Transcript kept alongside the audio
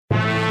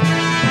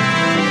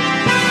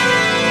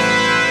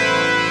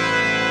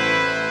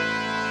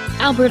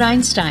Albert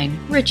Einstein,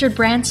 Richard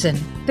Branson,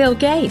 Bill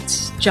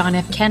Gates, John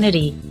F.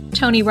 Kennedy,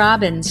 Tony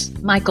Robbins,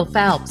 Michael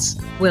Phelps,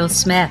 Will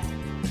Smith.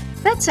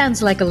 That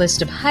sounds like a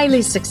list of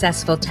highly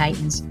successful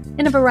titans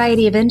in a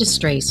variety of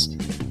industries.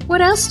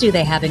 What else do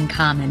they have in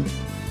common?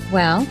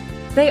 Well,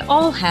 they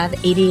all have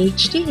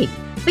ADHD,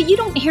 but you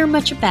don't hear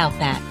much about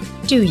that,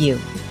 do you?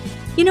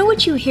 You know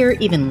what you hear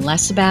even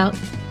less about?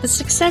 The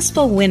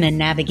successful women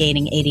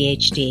navigating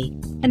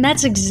ADHD. And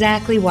that's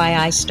exactly why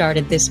I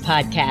started this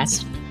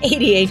podcast,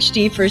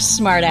 ADHD for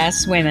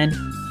Smartass Women.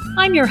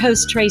 I'm your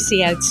host, Tracy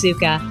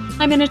Otsuka.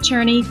 I'm an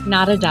attorney,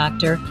 not a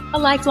doctor, a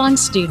lifelong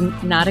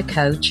student, not a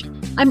coach.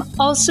 I'm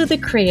also the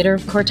creator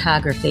of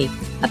Courtography,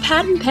 a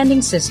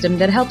patent-pending system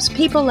that helps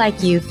people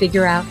like you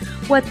figure out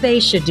what they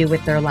should do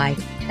with their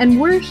life.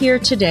 And we're here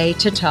today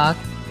to talk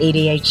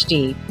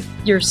ADHD,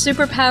 your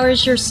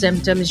superpowers, your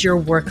symptoms,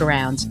 your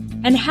workarounds,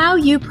 and how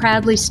you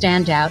proudly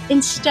stand out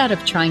instead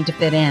of trying to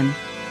fit in.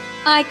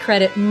 I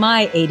credit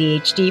my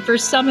ADHD for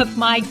some of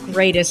my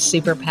greatest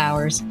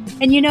superpowers.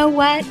 And you know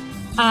what?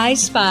 I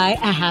spy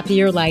a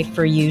happier life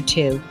for you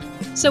too.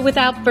 So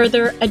without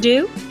further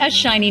ado, a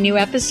shiny new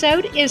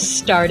episode is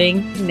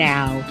starting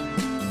now.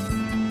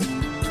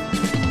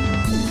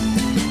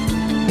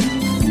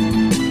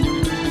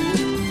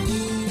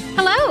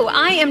 Hello,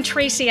 I am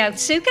Tracy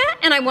Otsuka,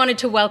 and I wanted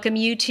to welcome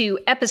you to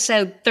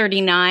episode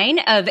 39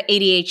 of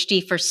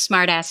ADHD for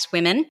Smartass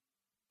Women.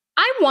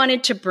 I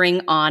wanted to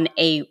bring on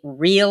a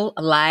real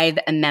live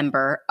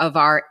member of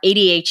our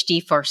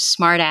ADHD for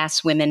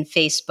Smartass Women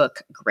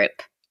Facebook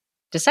group.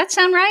 Does that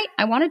sound right?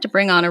 I wanted to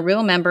bring on a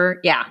real member.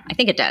 Yeah, I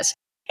think it does.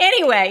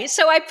 Anyway,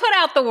 so I put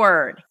out the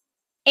word,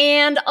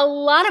 and a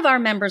lot of our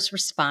members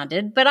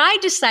responded, but I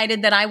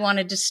decided that I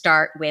wanted to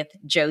start with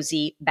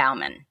Josie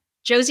Bauman.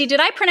 Josie,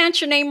 did I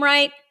pronounce your name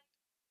right?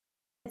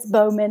 It's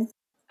Bowman.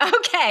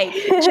 Okay,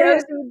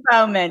 Josie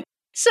Bowman.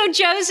 So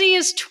Josie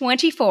is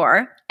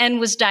 24 and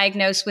was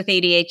diagnosed with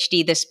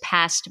ADHD this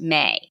past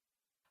May.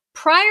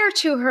 Prior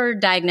to her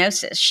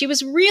diagnosis, she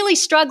was really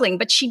struggling,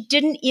 but she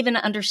didn't even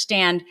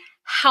understand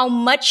how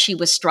much she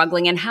was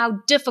struggling and how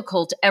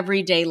difficult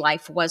everyday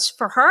life was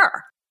for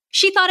her.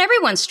 She thought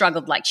everyone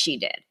struggled like she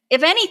did.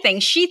 If anything,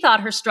 she thought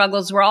her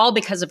struggles were all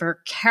because of her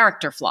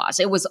character flaws.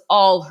 It was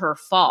all her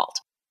fault.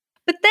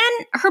 But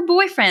then her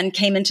boyfriend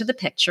came into the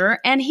picture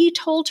and he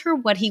told her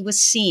what he was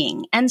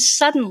seeing, and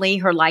suddenly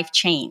her life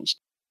changed.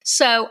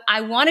 So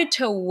I wanted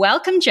to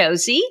welcome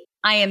Josie.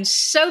 I am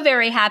so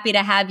very happy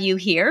to have you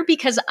here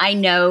because I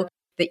know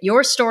that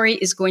your story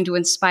is going to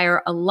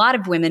inspire a lot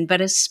of women,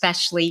 but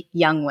especially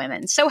young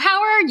women. So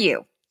how are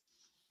you?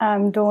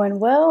 I'm doing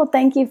well.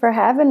 Thank you for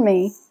having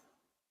me.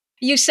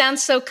 You sound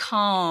so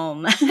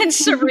calm and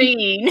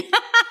serene,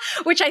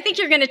 which I think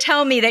you're going to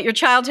tell me that your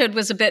childhood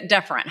was a bit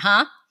different,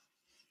 huh?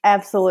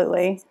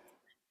 Absolutely.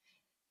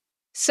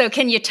 So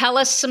can you tell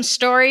us some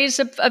stories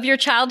of your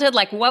childhood?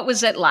 Like, what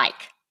was it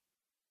like?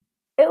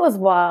 It was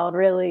wild,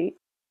 really.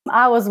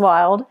 I was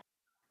wild.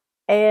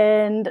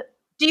 And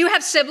do you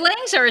have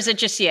siblings or is it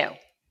just you?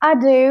 I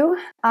do.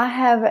 I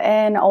have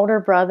an older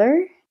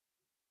brother.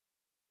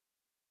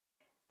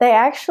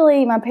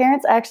 My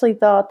parents actually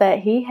thought that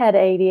he had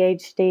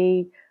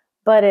ADHD,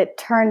 but it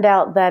turned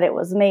out that it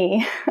was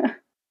me.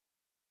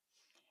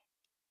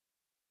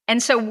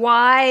 And so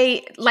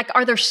why,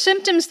 are there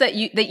symptoms that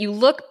you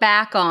look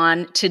back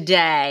on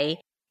today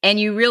and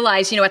you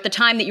realize, at the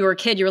time that you were a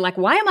kid, you were like,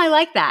 why am I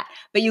like that?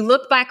 But you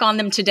look back on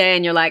them today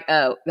and you're like,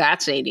 oh,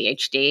 that's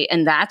ADHD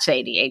and that's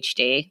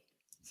ADHD.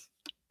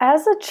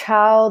 As a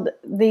child,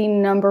 the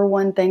number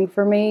one thing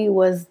for me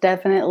was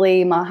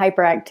definitely my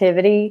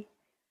hyperactivity.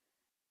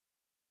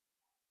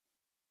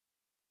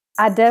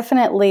 I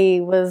definitely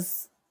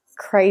was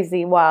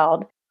crazy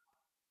wild.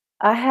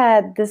 I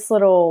had this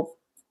little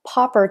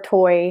popper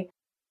toy,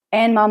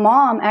 and my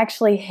mom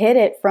actually hid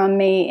it from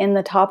me in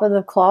the top of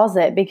the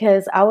closet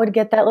because I would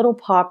get that little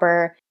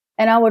popper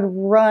and I would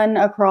run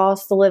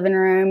across the living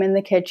room and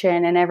the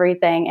kitchen and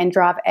everything and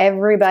drive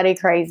everybody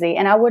crazy.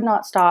 And I would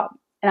not stop.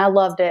 And I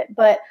loved it.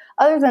 But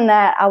other than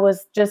that, I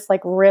was just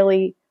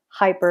really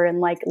hyper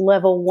and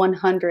level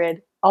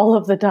 100 all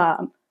of the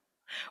time.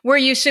 Were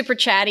you super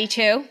chatty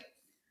too?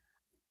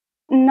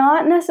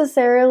 Not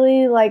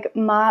necessarily.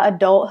 My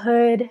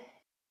adulthood,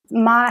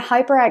 my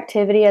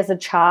hyperactivity as a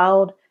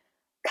child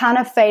kind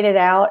of faded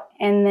out.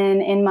 And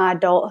then in my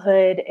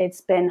adulthood,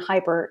 it's been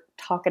hyper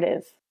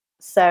talkative.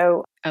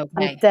 So okay.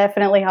 I'm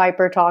definitely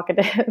hyper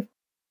talkative.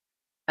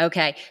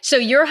 Okay. So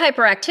your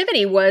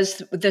hyperactivity was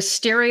the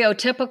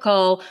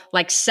stereotypical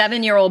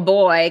 7-year-old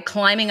boy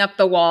climbing up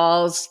the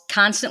walls,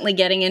 constantly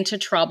getting into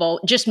trouble,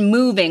 just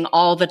moving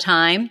all the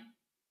time.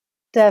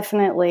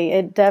 Definitely.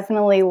 It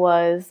definitely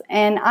was.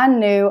 And I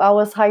knew I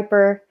was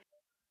hyper,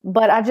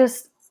 but I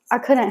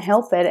couldn't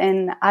help it.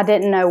 And I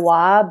didn't know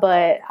why,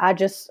 but I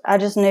just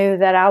knew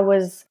that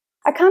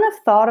I kind of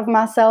thought of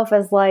myself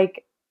as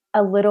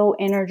a little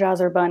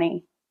Energizer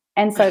bunny.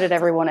 And so did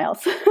everyone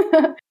else.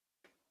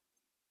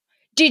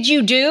 Did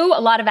you do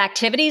a lot of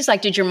activities?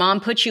 Did your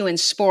mom put you in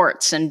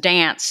sports and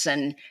dance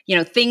and,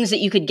 things that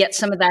you could get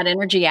some of that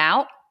energy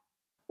out?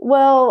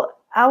 Well,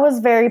 I was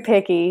very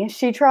picky.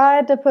 She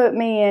tried to put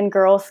me in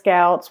Girl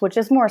Scouts, which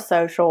is more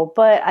social,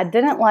 but I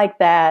didn't like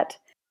that.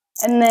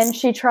 And then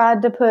she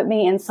tried to put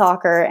me in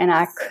soccer, and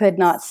I could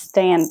not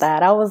stand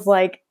that. I was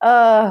like,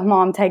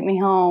 Mom, take me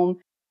home.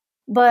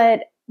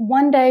 But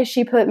one day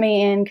she put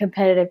me in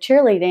competitive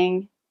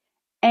cheerleading,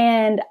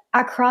 and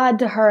I cried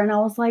to her, and I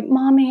was like,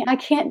 Mommy, I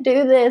can't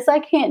do this. I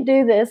can't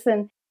do this.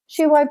 And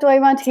she wiped away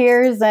my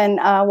tears, and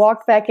I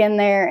walked back in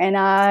there, and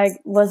I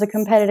was a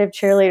competitive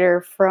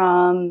cheerleader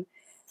from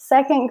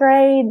second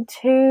grade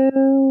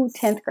to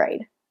 10th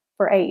grade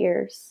for 8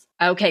 years.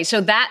 Okay, so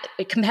that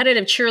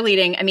competitive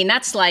cheerleading, I mean,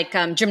 that's like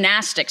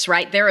gymnastics,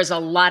 right? There is a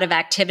lot of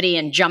activity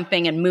and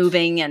jumping and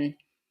moving and.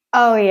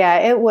 Oh, yeah,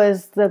 it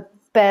was the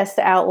best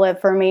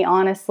outlet for me,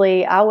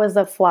 honestly. I was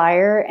a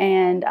flyer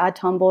and I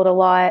tumbled a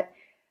lot.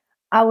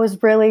 I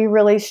was really,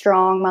 really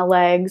strong. My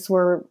legs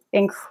were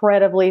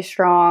incredibly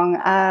strong.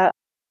 I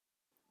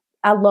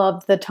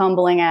loved the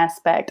tumbling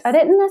aspect. I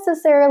didn't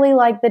necessarily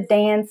like the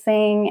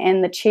dancing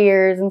and the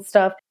cheers and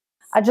stuff.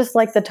 I just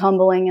liked the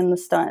tumbling and the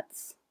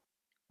stunts.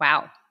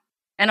 Wow.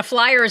 And a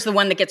flyer is the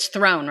one that gets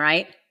thrown,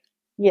 right?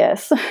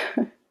 Yes.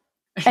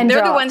 And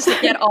they're the ones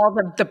that get all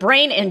the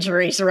brain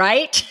injuries,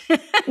 right?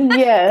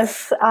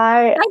 Yes.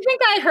 I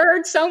think I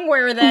heard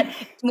somewhere that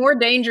it's more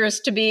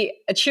dangerous to be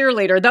a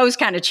cheerleader, those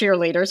kind of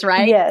cheerleaders,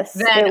 right? Yes.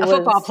 Than a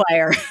football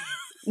player.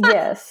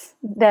 Yes,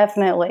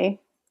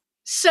 definitely.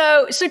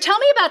 So tell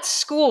me about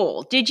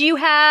school. Did you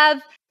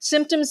have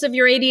symptoms of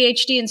your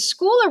ADHD in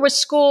school, or was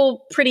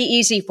school pretty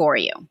easy for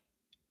you?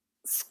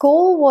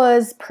 School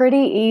was pretty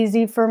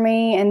easy for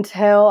me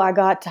until I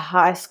got to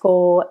high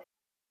school.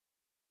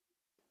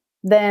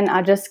 Then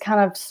I just kind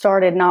of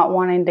started not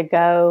wanting to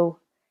go.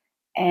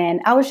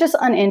 And I was just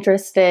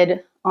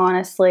uninterested,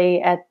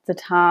 honestly, at the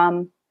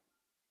time.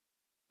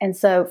 And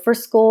so for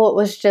school, it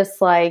was just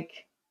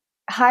like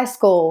high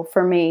school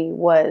for me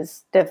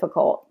was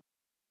difficult.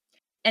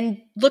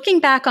 And looking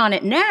back on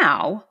it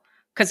now,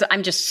 because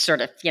I'm just sort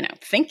of,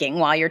 thinking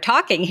while you're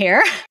talking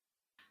here,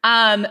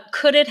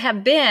 could it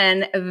have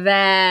been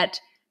that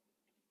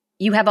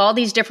you have all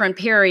these different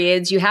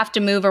periods, you have to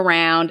move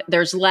around,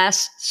 there's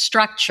less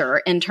structure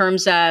in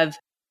terms of,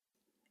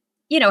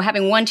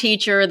 having one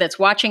teacher that's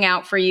watching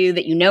out for you,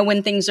 that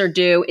when things are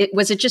due?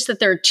 Was it just that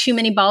there are too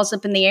many balls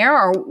up in the air,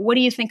 or what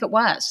do you think it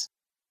was?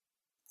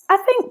 I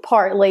think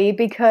partly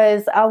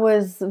because I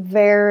was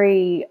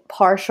very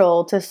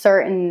partial to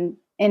certain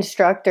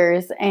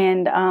instructors.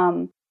 And,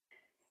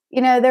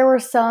 there were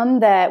some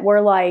that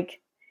were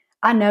like,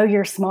 I know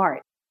you're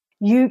smart.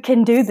 You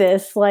can do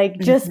this. Like,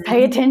 just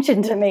pay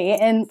attention to me.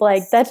 And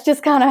like, that's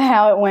just kind of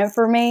how it went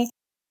for me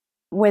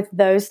with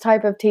those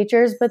type of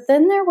teachers. But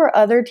then there were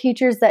other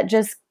teachers that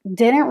just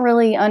didn't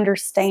really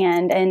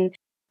understand, and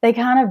they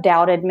kind of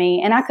doubted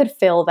me, and I could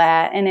feel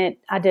that, and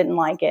I didn't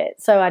like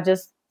it. So I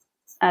just,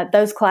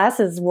 those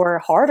classes were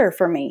harder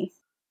for me.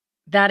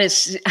 That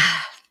is,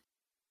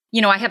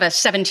 I have a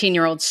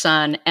 17-year-old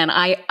son, and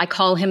I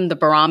call him the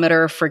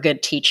barometer for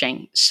good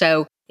teaching.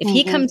 So if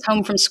he comes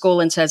home from school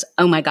and says,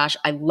 oh my gosh,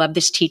 I love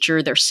this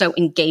teacher, they're so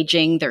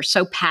engaging, they're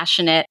so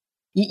passionate,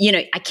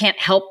 I can't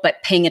help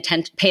but pay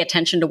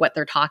attention to what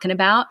they're talking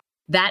about,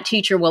 that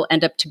teacher will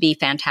end up to be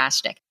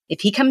fantastic.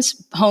 If he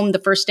comes home the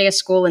first day of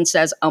school and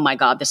says, oh my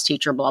God, this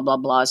teacher, blah, blah,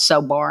 blah, is so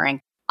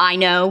boring, I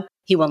know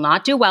he will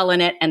not do well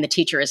in it, and the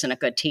teacher isn't a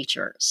good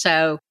teacher.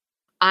 So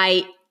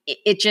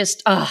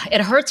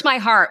it hurts my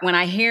heart when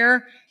I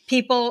hear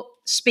people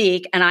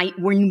speak, and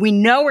we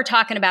know we're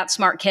talking about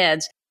smart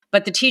kids,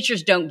 but the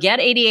teachers don't get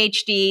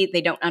ADHD, they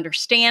don't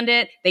understand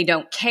it, they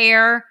don't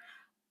care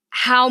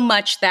how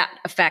much that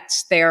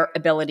affects their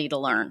ability to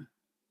learn.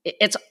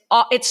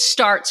 It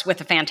starts with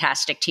a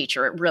fantastic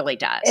teacher. It really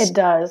does. It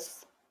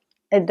does.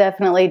 It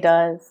definitely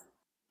does.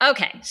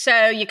 Okay,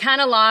 so you kind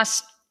of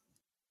lost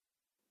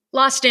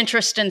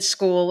interest in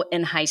school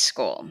in high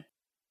school.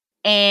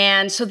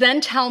 And so then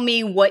tell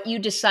me what you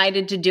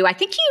decided to do. I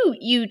think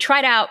you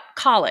tried out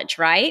college,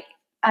 right?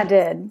 I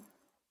did.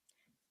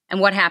 And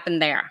what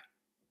happened there?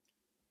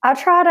 I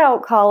tried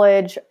out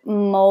college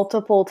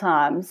multiple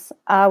times.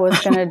 I was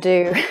going to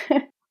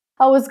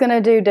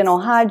do dental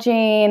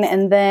hygiene,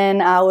 and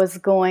then I was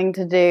going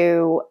to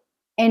do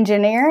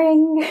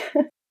engineering.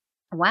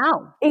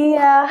 Wow.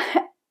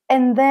 Yeah.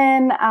 And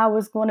then I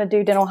was going to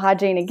do dental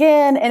hygiene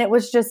again, and it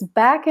was just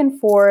back and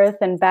forth,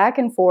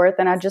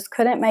 and I just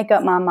couldn't make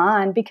up my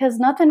mind because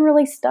nothing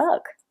really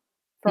stuck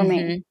for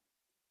me.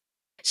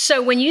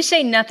 So when you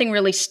say nothing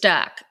really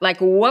stuck,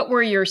 like what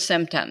were your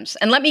symptoms?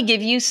 And let me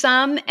give you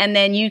some, and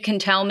then you can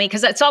tell me,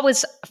 because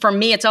for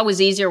me, it's always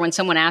easier when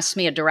someone asks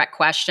me a direct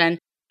question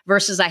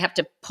versus I have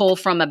to pull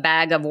from a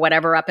bag of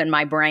whatever up in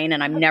my brain,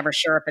 and I'm never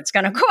sure if it's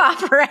going to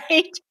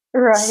cooperate.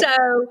 Right. So,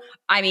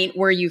 I mean,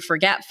 were you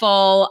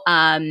forgetful?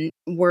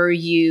 Were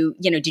you,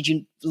 did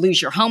you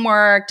lose your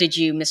homework? Did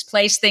you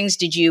misplace things?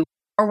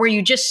 Or were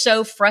you just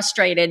so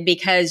frustrated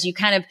because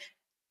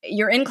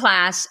you're in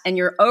class and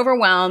you're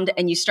overwhelmed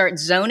and you start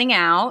zoning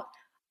out?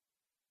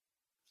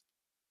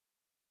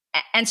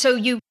 And so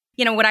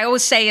what I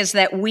always say is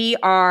that we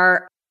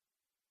are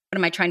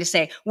am I trying to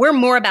say? We're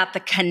more about the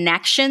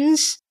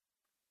connections,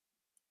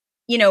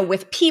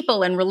 with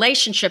people and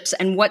relationships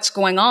and what's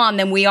going on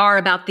than we are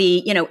about the,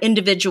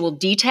 individual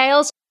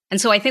details.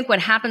 And so I think what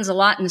happens a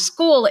lot in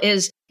school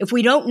is if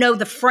we don't know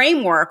the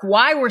framework,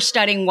 why we're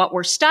studying what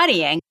we're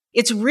studying,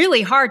 it's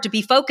really hard to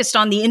be focused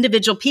on the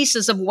individual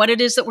pieces of what it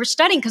is that we're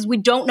studying because we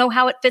don't know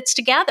how it fits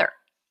together.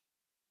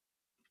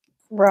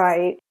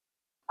 Right.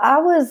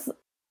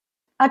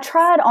 I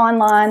tried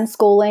online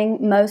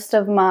schooling. Most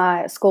of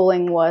my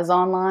schooling was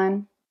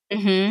online.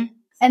 Mm-hmm.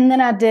 And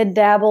then I did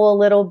dabble a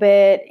little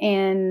bit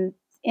in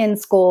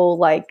school,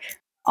 like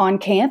on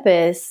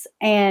campus,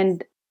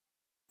 and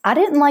I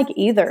didn't like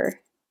either.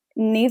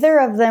 Neither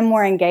of them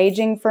were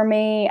engaging for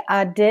me.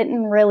 I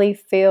didn't really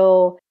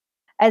feel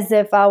as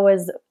if I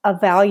was a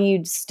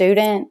valued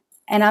student,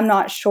 and I'm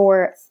not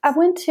sure. I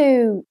went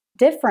to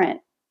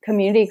different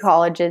community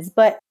colleges,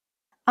 but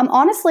I'm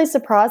honestly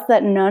surprised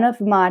that none of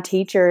my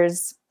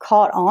teachers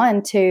caught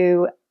on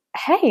to,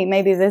 hey,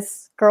 maybe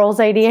this girl's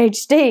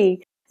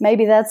ADHD.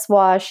 Maybe that's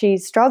why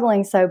she's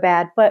struggling so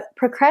bad. But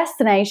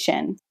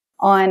procrastination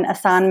on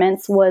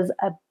assignments was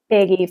a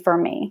biggie for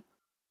me.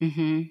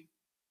 Mm-hmm.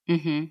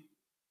 Mm-hmm.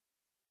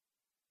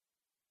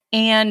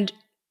 And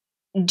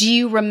do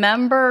you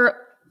remember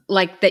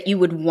like that you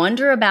would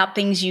wonder about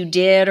things you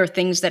did or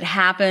things that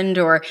happened,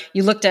 or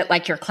you looked at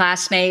like your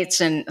classmates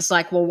and it's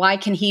like, well, why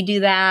can he do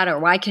that? Or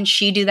why can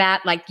she do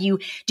that? Like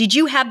did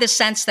you have the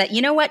sense that,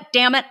 you know what,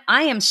 damn it,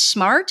 I am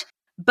smart,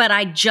 but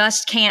I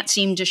just can't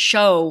seem to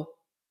show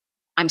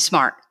I'm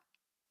smart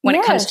when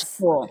it comes to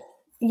school?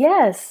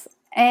 Yes.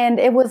 And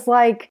it was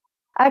like,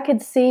 I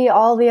could see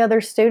all the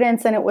other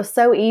students and it was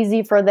so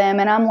easy for them.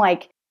 And I'm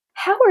like,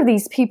 how are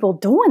these people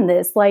doing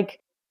this? Like,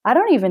 I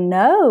don't even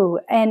know.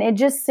 And it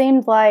just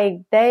seemed like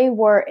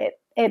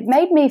it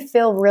made me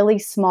feel really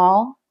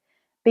small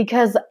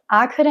because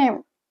I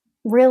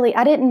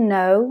didn't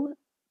know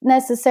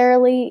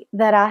necessarily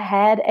that I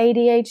had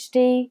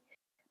ADHD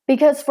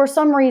because for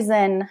some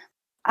reason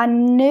I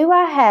knew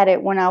I had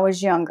it when I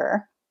was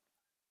younger.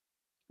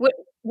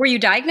 Were you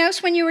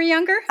diagnosed when you were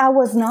younger? I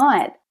was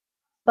not,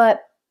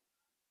 but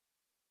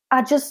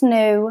I just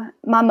knew.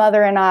 My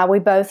mother and we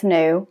both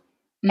knew.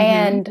 Mm-hmm.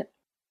 And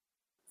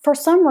for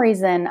some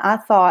reason, I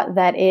thought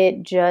that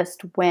it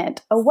just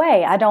went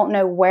away. I don't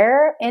know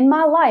where in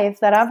my life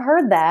that I've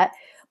heard that,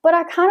 but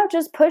I kind of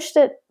just pushed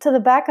it to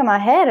the back of my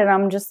head. And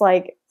I'm just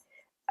like,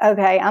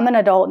 okay, I'm an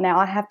adult now.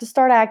 I have to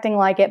start acting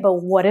like it, but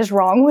what is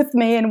wrong with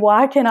me and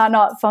why can I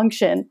not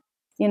function,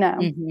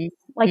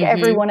 like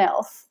everyone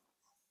else?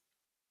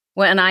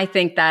 Well, and I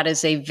think that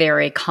is a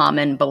very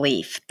common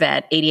belief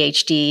that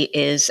ADHD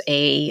is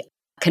a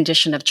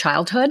condition of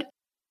childhood.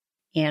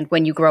 And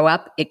when you grow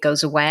up, it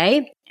goes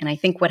away. And I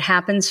think what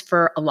happens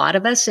for a lot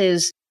of us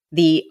is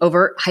the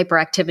overt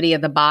hyperactivity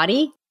of the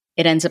body,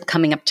 it ends up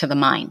coming up to the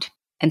mind.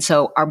 And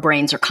so our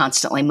brains are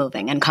constantly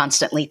moving and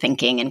constantly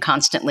thinking and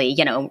constantly,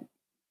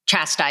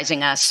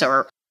 chastising us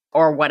or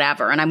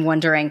whatever. And I'm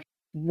wondering,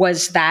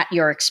 was that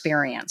your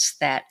experience,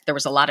 that there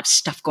was a lot of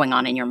stuff going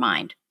on in your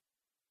mind?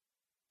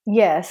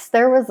 Yes,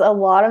 there was a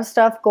lot of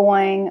stuff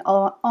going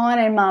on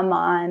in my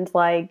mind.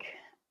 Like,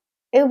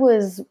 it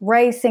was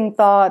racing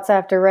thoughts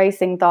after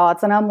racing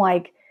thoughts. And I'm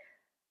like,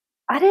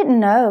 I didn't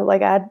know.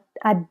 Like,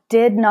 I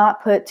did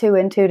not put two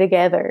and two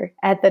together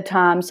at the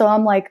time. So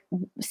I'm like,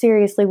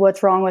 seriously,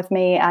 what's wrong with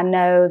me? I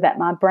know that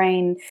my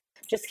brain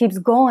just keeps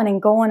going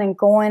and going and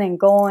going and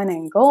going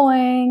and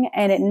going,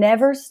 and it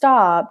never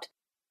stopped.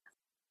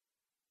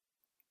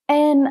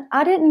 And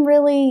I didn't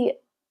really,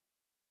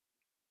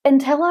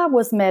 until I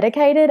was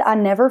medicated, I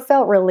never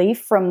felt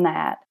relief from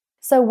that.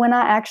 So when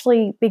I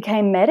actually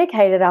became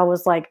medicated, I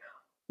was like,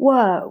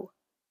 whoa,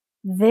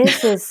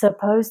 this is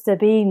supposed to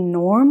be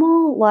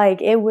normal?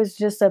 Like, it was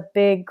just a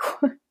big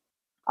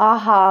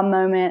aha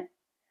moment,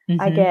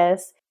 I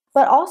guess.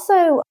 But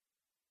also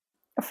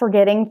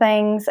forgetting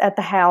things at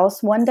the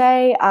house. One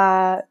day,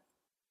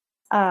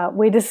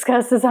 we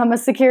discussed this, I'm a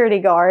security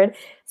guard.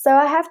 So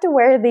I have to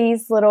wear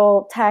these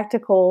little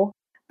tactical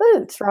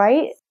boots,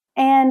 right?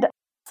 And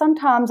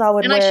sometimes I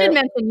would I should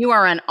mention you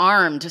are an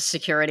armed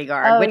security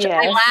guard, which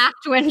yes. I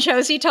laughed when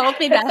Josie told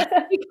me that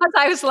because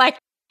I was like,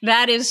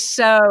 that's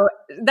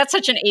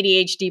such an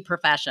ADHD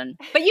profession.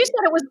 But you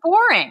said it was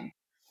boring.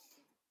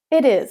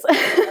 It is.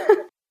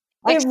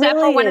 Except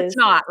for when it's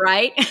not,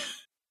 right?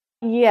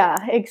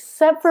 Yeah,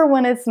 except for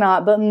when it's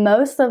not. But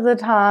most of the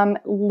time,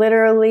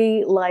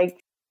 literally,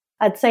 like,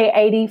 I'd say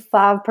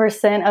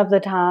 85% of the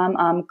time,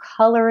 I'm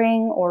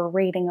coloring or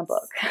reading a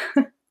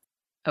book.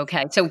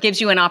 Okay, so it gives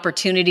you an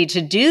opportunity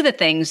to do the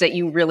things that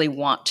you really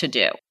want to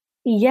do.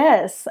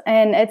 Yes,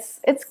 and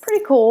it's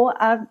pretty cool.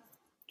 I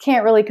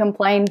can't really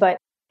complain, but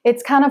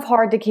it's kind of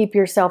hard to keep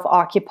yourself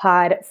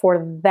occupied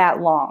for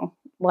that long.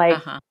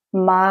 Like,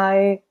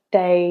 my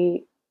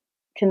day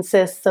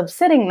consists of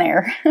sitting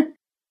there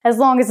as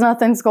long as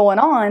nothing's going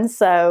on.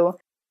 So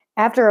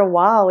after a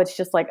while, it's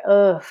just like,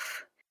 ugh.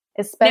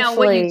 Especially now,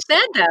 what you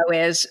said, though,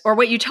 is, or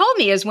what you told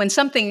me is when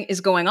something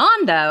is going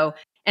on, though,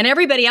 and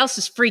everybody else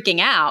is freaking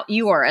out,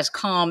 you are as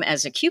calm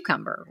as a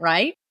cucumber,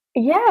 right?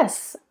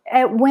 Yes.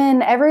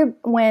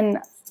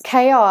 when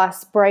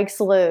chaos breaks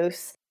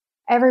loose,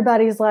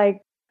 everybody's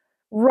like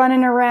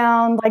running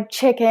around like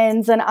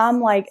chickens, and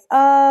I'm like,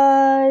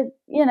 here,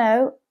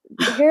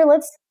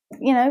 let's,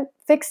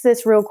 fix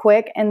this real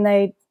quick.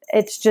 And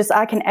it's just,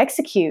 I can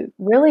execute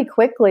really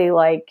quickly.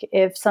 Like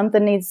if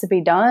something needs to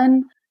be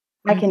done,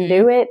 I can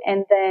do it.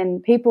 And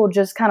then people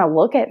just kind of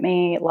look at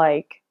me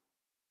like,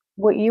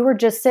 what, you were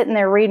just sitting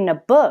there reading a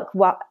book.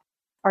 What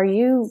are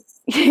you,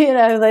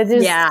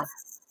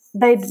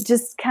 they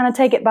just kind of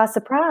take it by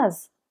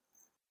surprise.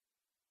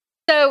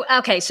 So,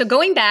 okay. So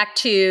going back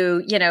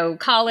to,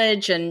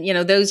 college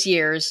and, those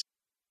years,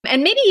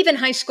 and maybe even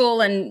high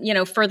school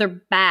and, further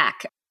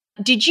back,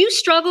 did you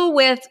struggle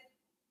with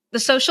the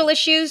social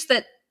issues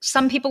that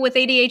some people with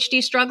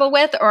ADHD struggle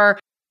with? Or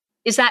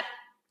is that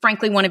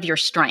frankly one of your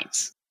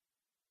strengths?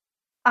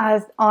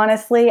 I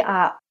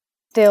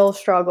still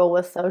struggle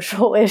with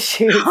social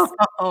issues.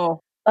 Oh.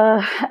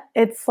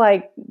 It's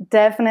like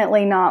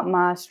definitely not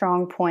my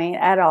strong point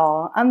at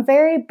all. I'm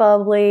very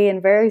bubbly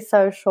and very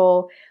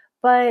social,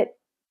 but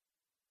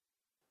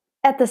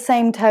at the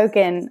same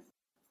token,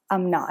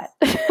 I'm not.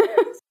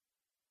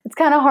 It's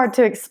kind of hard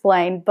to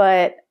explain,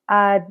 but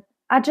I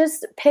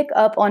just pick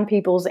up on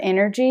people's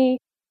energy.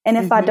 And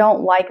if I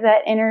don't like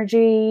that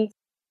energy,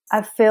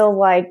 I feel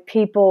like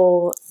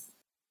people,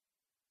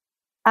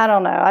 I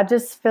don't know. I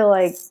just feel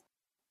like.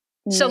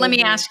 So let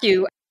me ask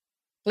you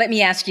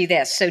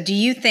this. So do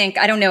you think,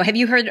 I don't know, have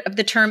you heard of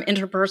the term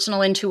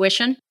interpersonal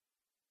intuition?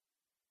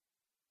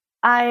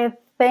 I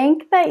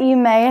think that you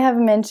may have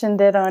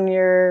mentioned it on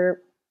your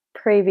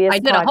previous podcast. I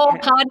did a whole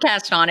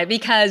podcast on it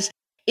because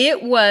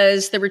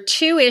there were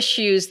two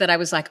issues that I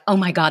was like, oh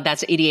my God,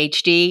 that's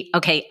ADHD.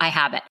 Okay, I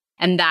have it.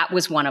 And that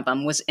was one of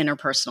them, was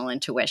interpersonal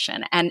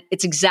intuition. And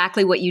it's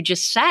exactly what you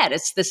just said.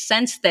 It's the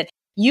sense that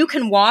you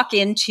can walk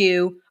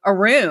into a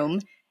room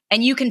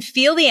and you can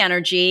feel the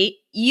energy.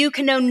 You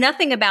can know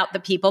nothing about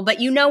the people, but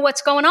you know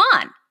what's going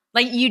on.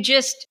 Like you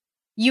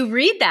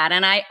read that.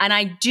 And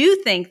I do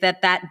think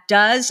that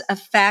does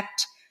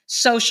affect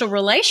social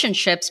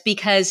relationships,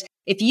 because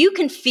if you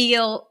can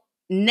feel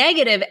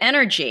negative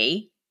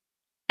energy,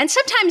 and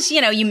sometimes,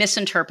 you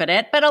misinterpret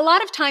it, but a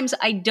lot of times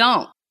I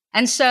don't.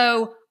 And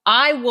so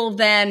I'll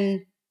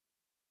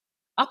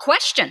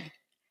question.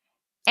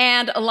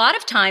 And a lot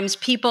of times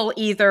people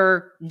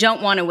either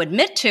don't want to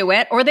admit to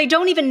it, or they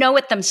don't even know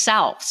it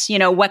themselves,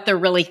 what they're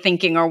really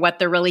thinking or what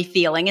they're really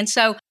feeling. And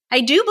so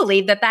I do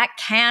believe that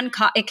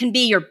it can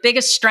be your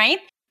biggest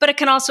strength, but it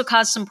can also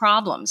cause some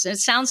problems. And it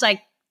sounds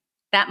like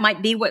that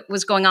might be what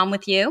was going on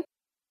with you.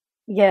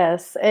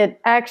 Yes,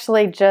 it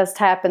actually just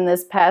happened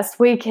this past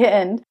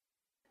weekend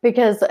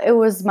because it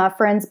was my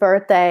friend's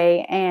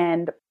birthday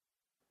and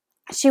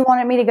she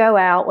wanted me to go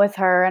out with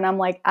her. And I'm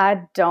like,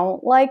 I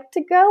don't like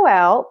to go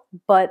out,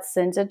 but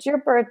since it's your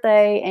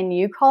birthday and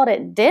you called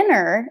it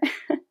dinner,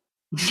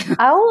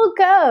 I will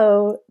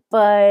go.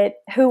 But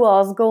who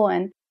all's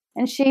going?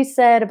 And she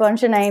said a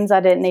bunch of names I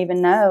didn't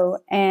even know.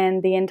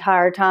 And the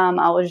entire time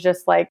I was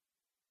just like,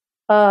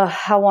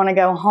 I want to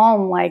go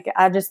home. Like,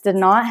 I just did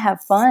not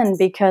have fun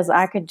because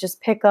I could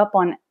just pick up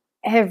on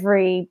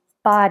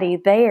everybody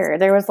there.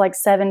 There was like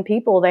 7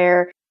 people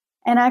there.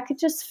 And I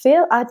just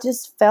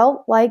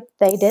felt like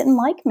they didn't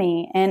like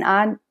me. And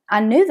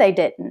I knew they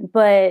didn't,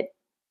 but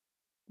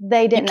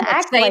they didn't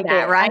act like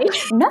that, right?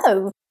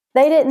 No,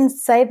 they didn't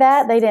say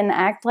that. They didn't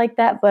act like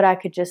that, but I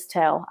could just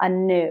tell. I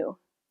knew.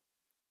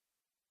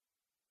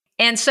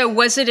 And so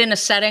was it in a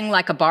setting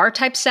like a bar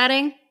type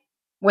setting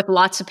with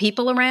lots of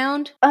people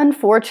around?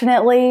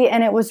 Unfortunately,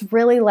 and it was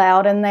really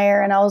loud in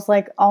there. And I was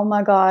like, oh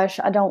my gosh,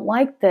 I don't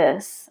like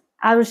this.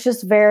 I was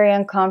just very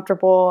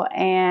uncomfortable.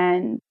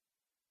 And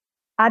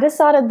I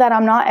decided that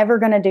I'm not ever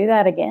going to do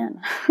that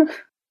again.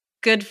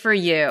 Good for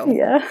you.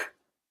 Yeah.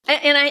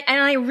 And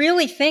I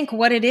really think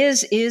what it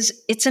is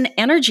it's an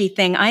energy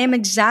thing. I am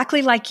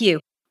exactly like you.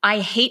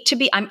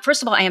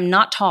 First of all, I am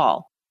not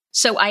tall.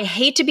 So I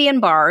hate to be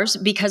in bars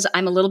because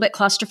I'm a little bit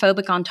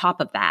claustrophobic on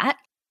top of that.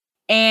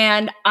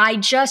 And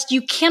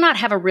you cannot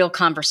have a real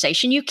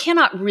conversation. You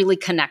cannot really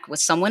connect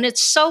with someone.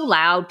 It's so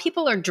loud.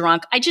 People are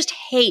drunk. I just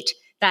hate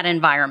that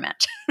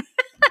environment.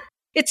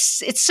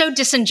 It's so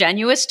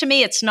disingenuous to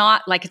me. It's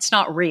not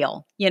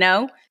real,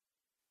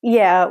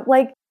 Yeah.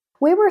 Like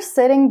we were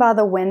sitting by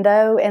the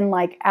window and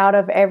like out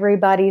of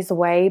everybody's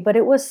way, but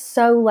it was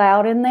so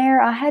loud in there.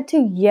 I had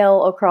to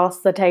yell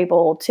across the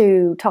table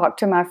to talk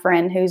to my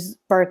friend whose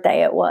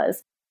birthday it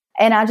was.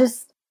 And I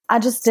just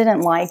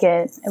didn't like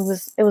it.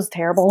 It was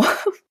terrible.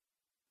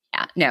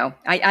 Yeah, no,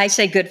 I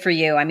say good for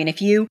you. I mean, if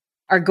you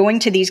are going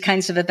to these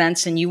kinds of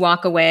events and you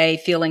walk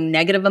away feeling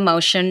negative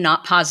emotion,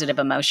 not positive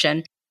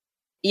emotion,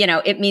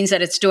 it means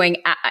that it's doing,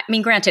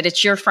 granted,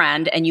 it's your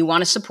friend and you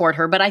want to support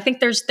her, but I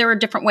think there are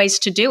different ways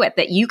to do it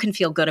that you can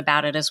feel good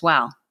about it as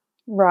well.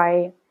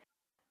 Right.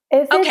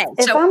 If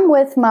I'm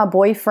with my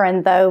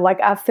boyfriend though, like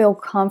I feel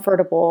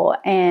comfortable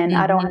and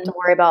I don't have to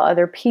worry about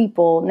other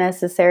people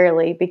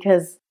necessarily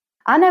because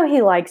I know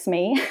he likes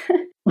me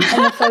and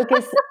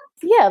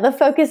the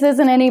focus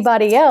isn't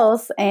anybody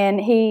else.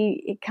 And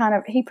he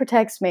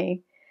protects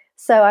me.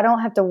 So I don't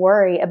have to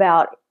worry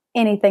about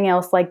anything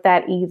else like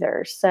that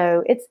either.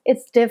 So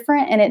it's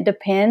different and it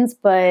depends,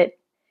 but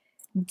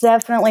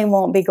definitely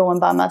won't be going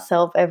by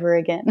myself ever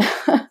again.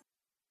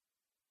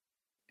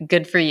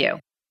 Good for you.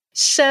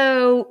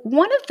 So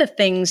one of the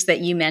things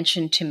that you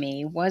mentioned to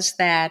me was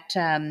that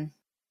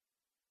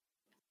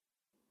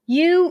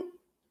you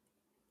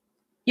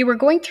were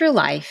going through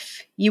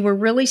life, you were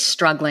really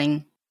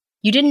struggling.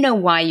 You didn't know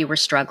why you were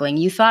struggling.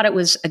 You thought it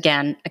was,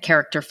 again, a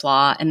character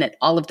flaw and that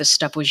all of this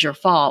stuff was your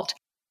fault.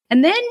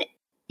 And then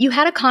you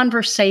had a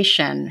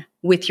conversation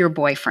with your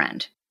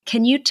boyfriend.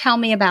 Can you tell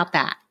me about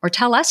that or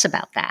tell us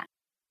about that?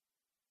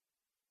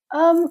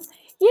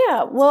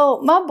 Yeah,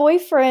 well, my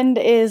boyfriend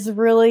is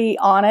really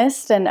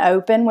honest and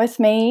open with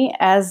me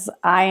as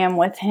I am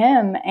with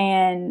him.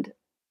 And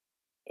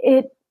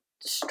it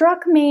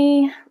struck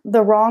me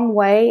the wrong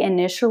way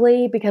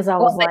initially because I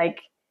was Well,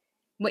 like,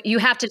 you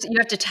have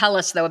to tell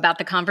us though about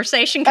the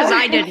conversation because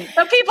I didn't,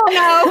 so people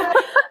know.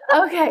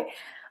 okay.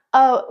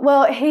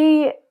 Well,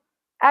 he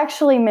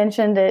actually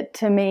mentioned it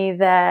to me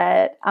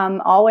that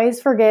I'm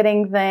always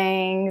forgetting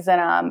things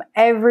and I'm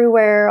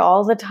everywhere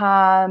all the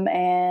time.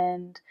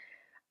 And,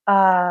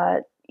 uh,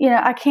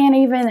 I can't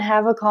even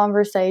have a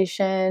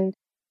conversation.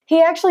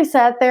 He actually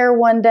sat there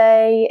one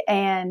day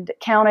and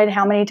counted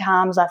how many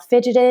times I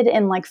fidgeted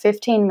in like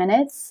 15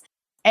 minutes.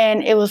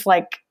 And it was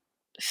like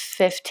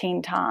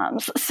 15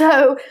 times.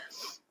 So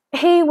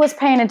he was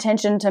paying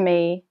attention to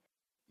me.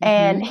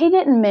 And he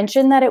didn't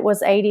mention that it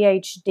was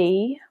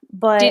ADHD,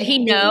 but Did he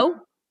know?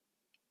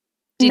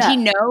 Did he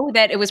no, know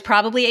that it was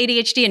probably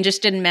ADHD and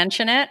just didn't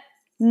mention it?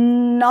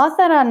 not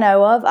that I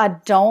know of. I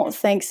don't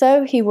think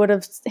so. He would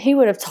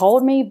have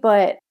told me,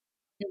 but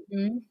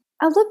Mhm.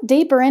 I looked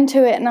deeper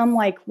into it and I'm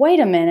like,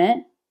 wait a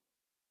minute.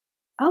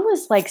 I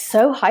was like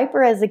so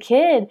hyper as a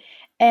kid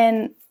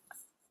and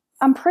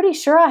I'm pretty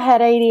sure I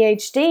had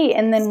ADHD.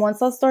 And then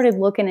once I started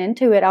looking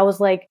into it, I was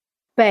like,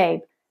 babe,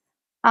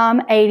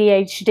 I'm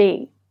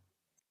ADHD.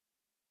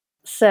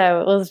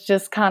 So it was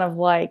just kind of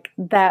like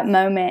that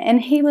moment. And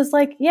he was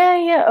like, yeah,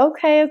 yeah,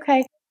 okay,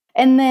 okay.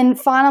 And then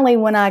finally,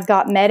 when I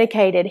got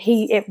medicated,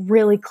 it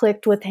really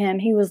clicked with him.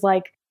 He was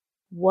like,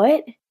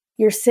 what?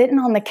 You're sitting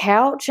on the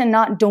couch and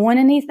not doing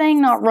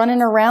anything, not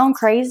running around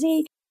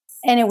crazy?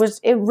 And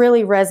it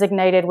really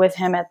resonated with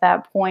him at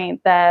that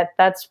point that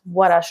that's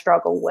what I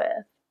struggle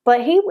with.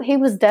 But he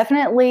was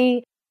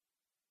definitely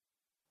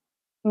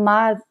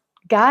my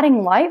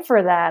guiding light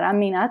for that. I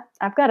mean,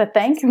 I've got to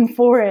thank him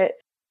for it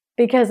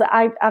because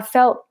I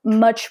felt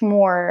much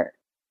more.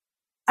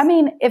 I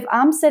mean, if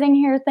I'm sitting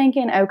here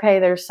thinking, okay,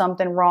 there's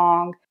something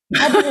wrong,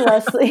 I'd be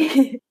less.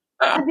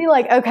 I'd be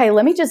like, okay,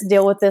 let me just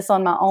deal with this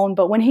on my own.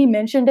 But when he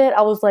mentioned it,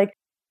 I was like,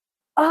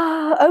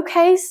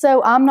 okay,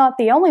 so I'm not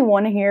the only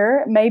one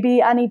here.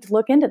 Maybe I need to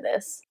look into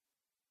this.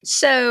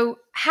 So,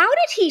 how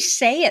did he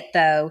say it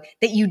though,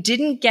 that you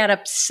didn't get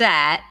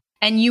upset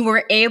and you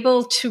were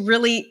able to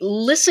really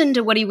listen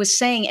to what he was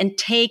saying and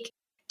take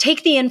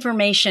the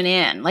information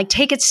in, like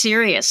take it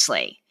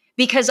seriously?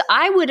 Because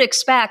I would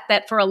expect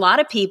that for a lot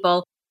of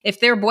people, if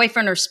their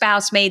boyfriend or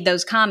spouse made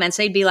those comments,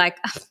 they'd be like,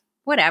 "Ugh,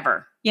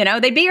 whatever,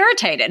 they'd be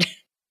irritated."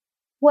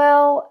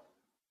 Well,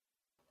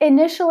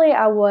 initially,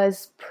 I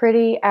was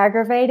pretty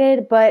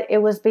aggravated, but it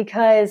was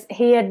because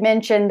he had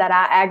mentioned that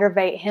I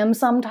aggravate him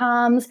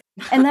sometimes.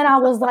 And then I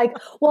was like,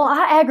 well,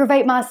 I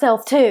aggravate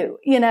myself too,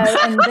 and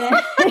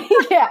then,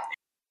 yeah.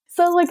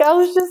 So, like, I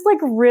was just like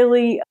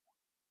really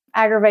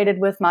aggravated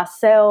with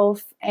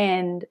myself.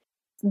 And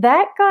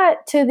that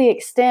got to the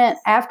extent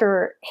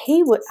after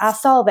I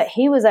saw that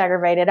he was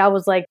aggravated. I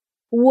was like,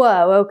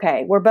 whoa,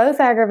 okay, we're both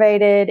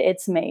aggravated.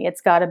 It's me.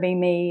 It's got to be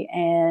me.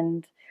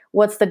 And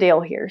what's the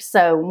deal here?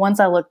 So once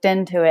I looked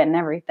into it and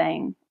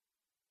everything,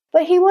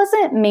 but he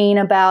wasn't mean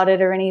about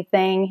it or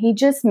anything. He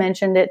just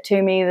mentioned it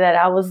to me that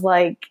I was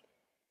like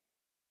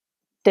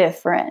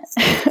different.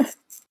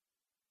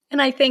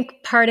 And I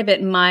think part of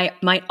it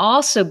might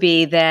also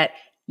be that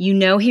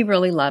he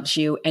really loves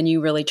you and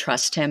you really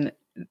trust him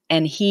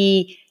and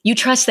you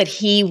trust that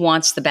he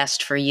wants the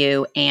best for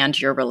you and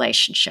your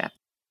relationship.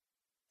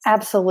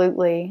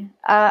 Absolutely.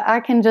 I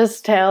can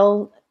just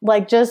tell,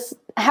 like, just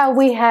how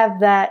we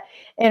have that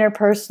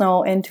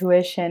interpersonal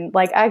intuition.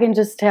 Like, I can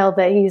just tell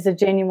that he's a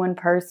genuine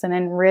person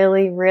and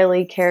really,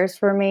 really cares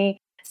for me.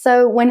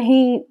 So when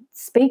he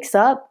speaks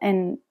up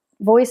and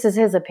voices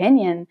his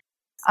opinion,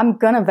 I'm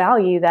going to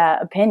value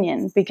that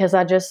opinion because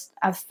I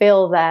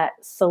feel that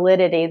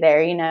solidity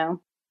there.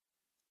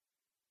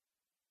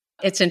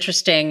 It's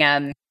interesting.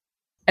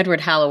 Edward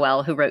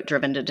Hallowell, who wrote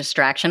Driven to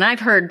Distraction, I've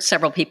heard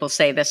several people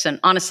say this, and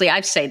honestly,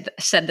 I've said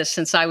this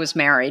since I was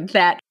married,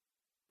 that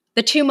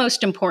the two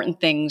most important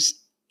things,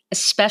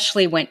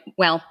 especially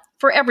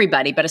for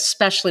everybody, but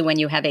especially when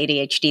you have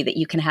ADHD that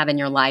you can have in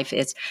your life,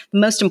 is the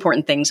most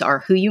important things are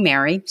who you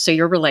marry, so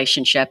your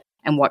relationship,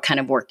 and what kind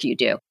of work you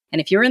do. And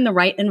if you're in the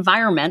right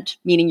environment,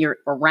 meaning you're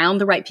around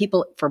the right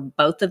people for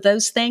both of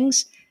those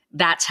things,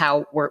 that's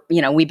how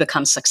we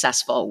become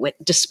successful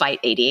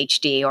despite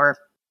ADHD or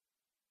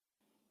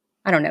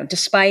I don't know,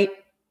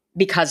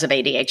 because of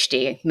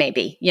ADHD,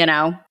 maybe,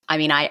 I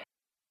mean,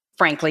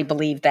 frankly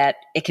believe that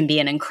it can be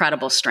an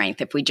incredible strength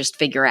if we just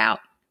figure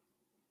out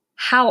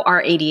how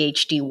our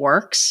ADHD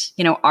works,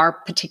 our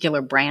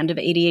particular brand of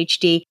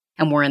ADHD,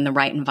 and we're in the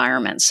right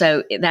environment.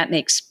 So that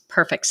makes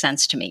perfect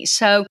sense to me.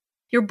 So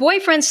your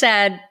boyfriend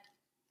said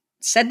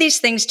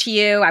these things to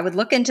you. I would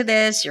look into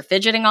this. You're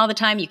fidgeting all the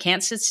time. You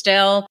can't sit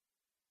still.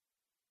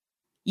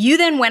 You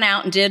then went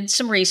out and did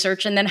some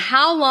research. And then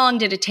how long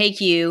did it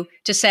take you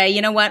to say,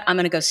 you know what, I'm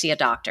going to go see a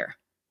doctor?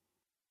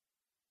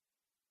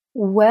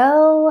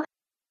 Well,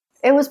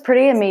 it was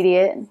pretty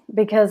immediate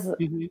because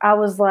I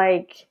was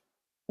like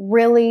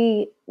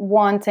really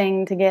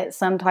wanting to get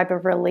some type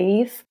of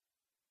relief.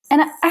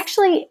 And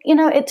actually,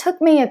 it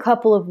took me a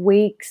couple of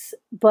weeks,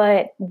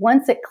 but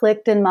once it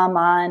clicked in my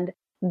mind,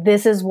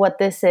 this is what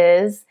this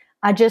is,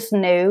 I just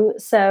knew.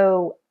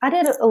 So I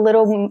did a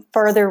little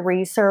further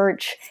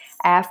research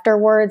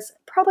afterwards,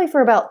 probably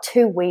for about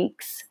 2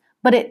 weeks,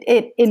 but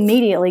it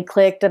immediately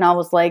clicked and I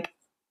was like,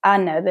 I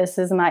know this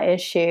is my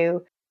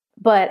issue.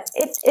 But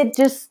it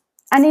just,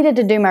 I needed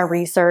to do my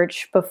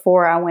research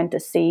before I went to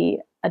see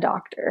a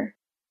doctor.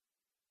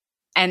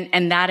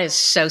 And that is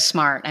so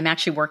smart. I'm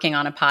actually working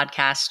on a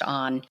podcast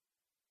on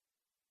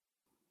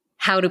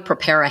how to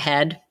prepare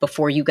ahead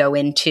before you go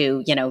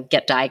into,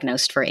 get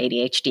diagnosed for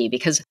ADHD,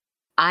 because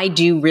I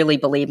do really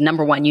believe,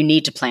 number one, you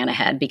need to plan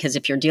ahead, because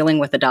if you're dealing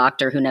with a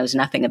doctor who knows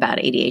nothing about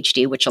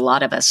ADHD, which a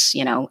lot of us,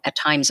 at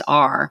times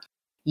are,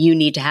 you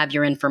need to have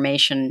your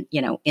information,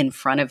 in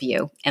front of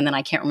you. And then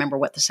I can't remember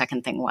what the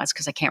second thing was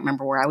because I can't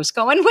remember where I was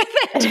going with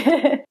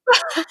it.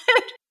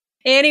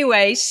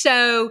 Anyway,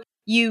 so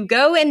you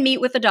go and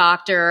meet with a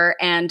doctor,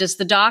 and does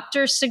the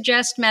doctor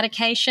suggest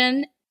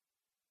medication?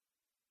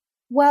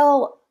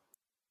 Well,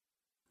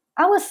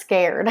 I was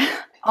scared,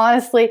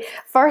 honestly.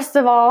 First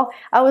of all,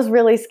 I was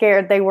really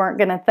scared they weren't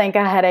going to think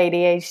I had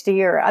ADHD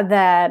or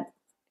that,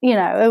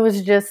 it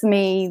was just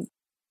me.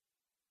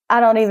 I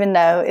don't even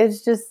know.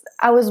 It's just,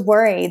 I was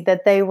worried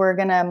that they were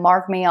going to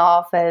mark me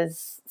off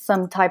as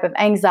some type of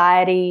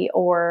anxiety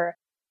or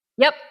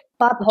Yep.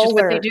 bipolar. Which is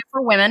what they do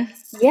for women.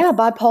 Yeah,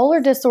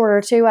 bipolar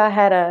disorder too.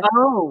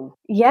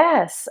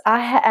 Yes, I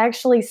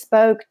actually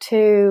spoke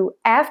to,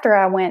 after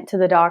I went to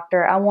the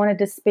doctor, I wanted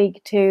to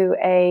speak to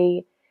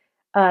a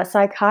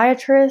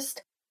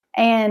psychiatrist,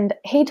 and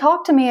he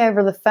talked to me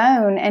over the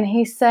phone, and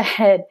he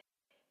said,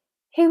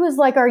 he was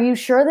like, "Are you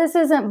sure this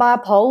isn't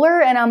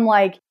bipolar?" And I'm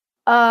like,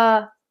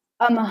 I'm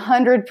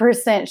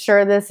 100%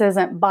 sure this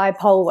isn't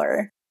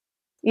bipolar.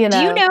 Do you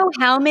know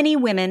how many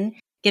women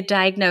get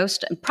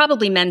diagnosed?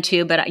 Probably men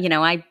too, but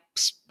I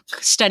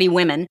study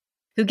women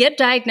who get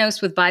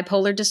diagnosed with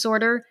bipolar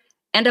disorder,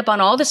 end up on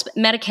all this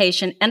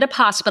medication, end up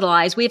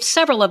hospitalized. We have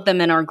several of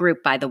them in our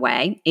group, by the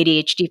way,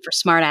 ADHD for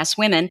Smartass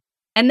Women.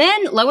 And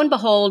then lo and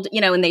behold,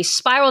 and they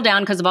spiral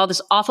down because of all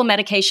this awful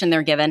medication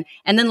they're given.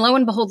 And then lo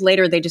and behold,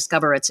 later they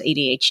discover it's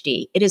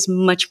ADHD. It is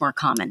much more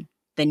common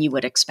than you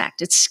would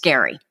expect. It's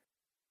scary.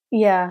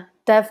 Yeah,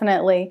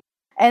 definitely.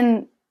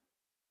 And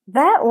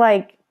that,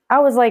 I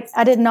was like,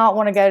 I did not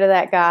want to go to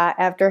that guy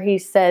after he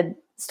started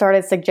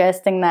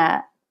suggesting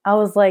that. I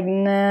was like,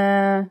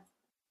 nah,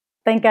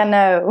 think I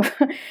know.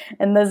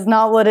 And that's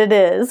not what it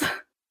is.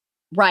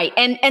 Right.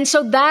 And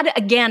so that,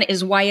 again,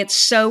 is why it's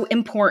so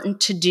important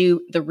to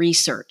do the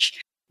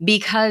research,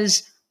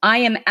 because I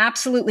am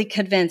absolutely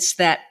convinced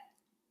that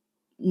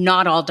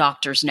not all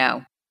doctors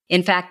know.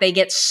 In fact, they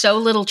get so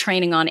little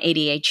training on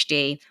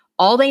ADHD.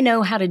 All they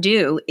know how to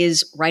do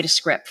is write a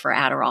script for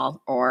Adderall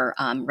or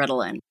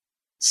Ritalin.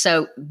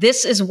 So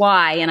this is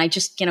why, and I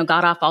just,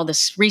 got off all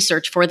this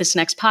research for this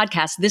next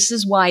podcast. This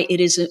is why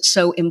it is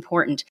so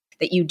important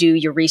that you do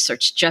your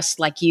research just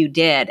like you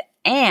did.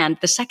 And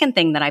the second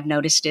thing that I've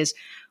noticed is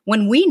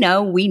when we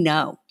know, we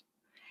know.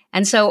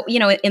 And so,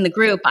 in the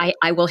group,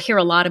 I will hear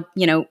a lot of,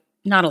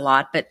 not a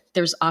lot, but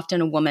there's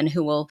often a woman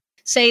who will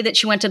say that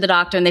she went to the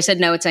doctor and they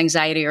said, no, it's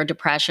anxiety or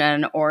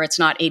depression, or it's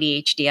not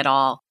ADHD at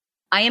all.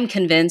 I am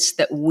convinced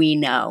that we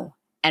know.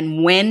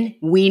 And when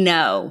we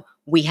know,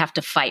 we have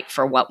to fight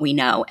for what we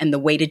know. And the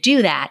way to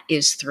do that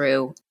is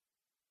through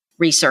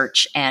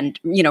research and,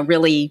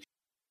 really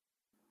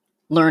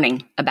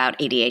learning about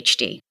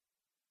ADHD.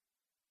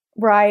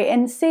 Right.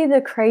 And see,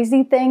 the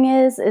crazy thing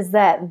is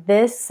that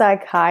this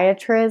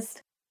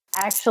psychiatrist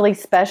actually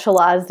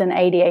specialized in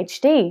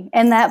ADHD.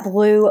 And that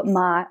blew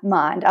my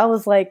mind. I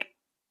was like,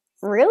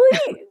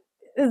 really?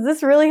 Is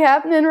this really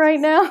happening right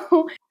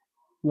now?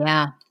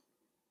 Yeah.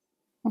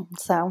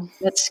 So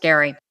that's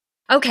scary.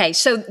 Okay.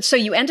 So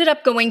you ended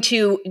up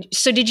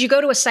so did you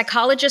go to a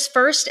psychologist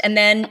first and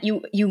then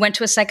you went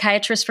to a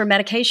psychiatrist for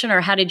medication,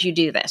 or how did you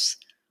do this?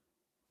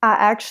 I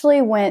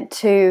actually went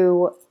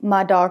to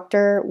my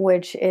doctor,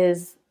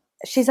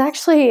 she's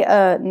actually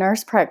a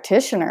nurse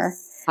practitioner.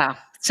 Wow.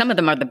 Some of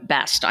them are the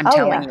best, I'm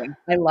telling you.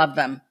 I love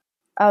them.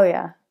 Oh,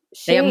 yeah.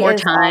 They have more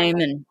time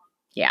and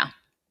yeah.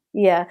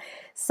 Yeah.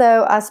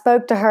 So I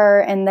spoke to her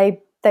and they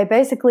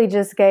basically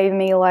just gave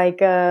me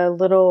like a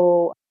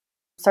little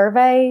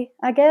survey,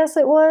 I guess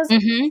it was.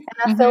 And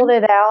I filled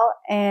it out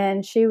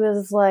and she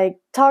was like,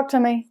 talk to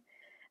me.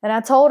 And I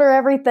told her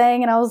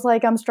everything, and I was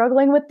like, I'm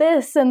struggling with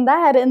this and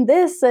that and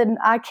this, and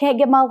I can't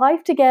get my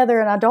life together,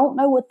 and I don't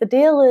know what the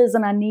deal is,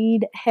 and I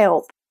need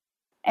help.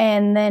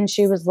 And then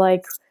she was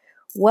like,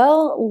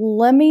 well,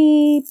 let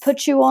me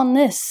put you on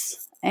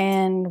this,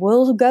 and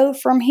we'll go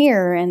from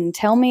here, and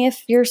tell me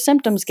if your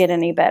symptoms get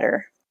any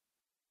better.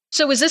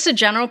 So was this a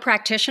general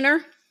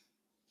practitioner?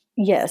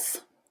 Yes.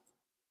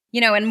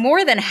 And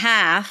more than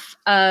half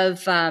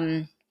of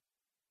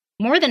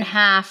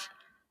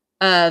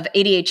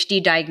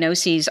ADHD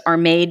diagnoses are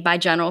made by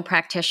general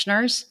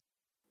practitioners,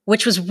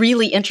 which was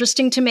really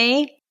interesting to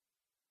me.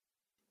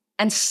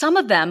 And some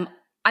of them,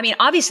 I mean,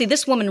 obviously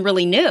this woman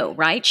really knew,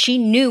 right? She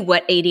knew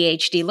what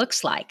ADHD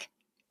looks like.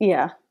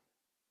 Yeah,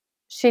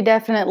 she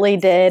definitely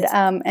did.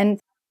 And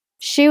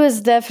she was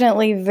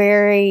definitely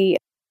very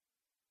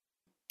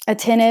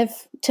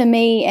attentive to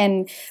me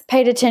and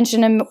paid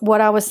attention to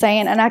what I was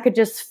saying. And I could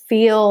just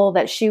feel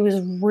that she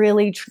was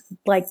really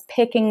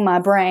picking my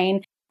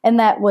brain. And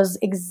that was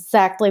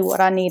exactly what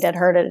I needed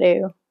her to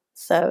do.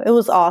 So it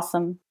was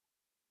awesome.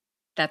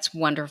 That's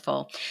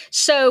wonderful.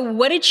 So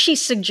what did she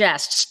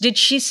suggest? Did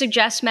she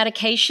suggest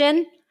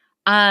medication?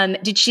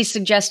 Did she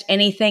suggest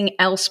anything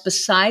else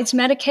besides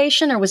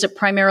medication? Or was it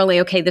primarily,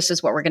 okay, this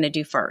is what we're going to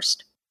do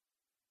first?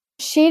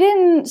 She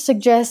didn't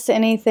suggest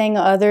anything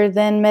other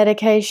than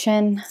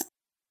medication.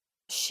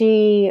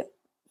 She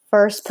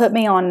first put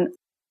me on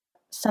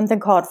something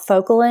called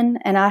Focalin,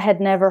 and I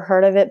had never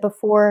heard of it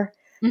before,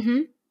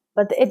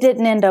 but it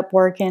didn't end up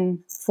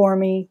working for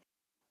me.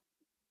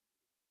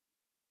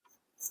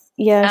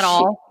 Yeah, At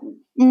all?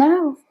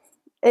 No,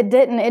 it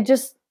didn't. It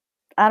just,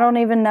 I don't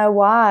even know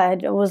why.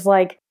 It was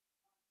like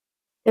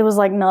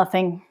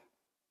nothing.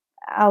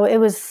 It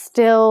was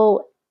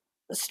still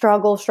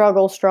struggle.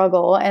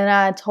 And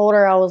I told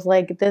her, I was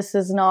like, this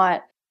is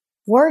not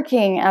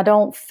working. I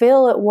don't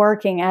feel it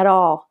working at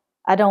all.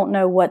 I don't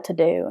know what to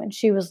do. And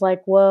she was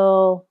like,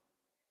 well,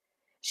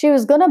 she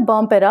was going to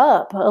bump it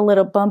up a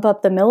little, bump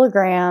up the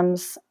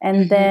milligrams.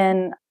 And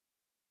then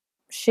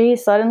she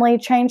suddenly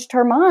changed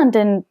her mind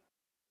and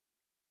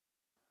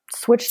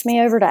switched me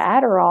over to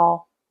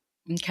Adderall.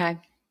 Okay.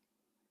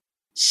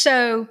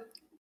 So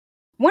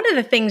one of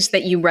the things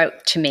that you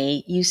wrote to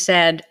me, you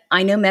said,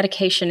 I know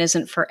medication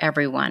isn't for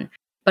everyone,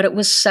 but it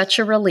was such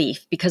a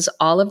relief because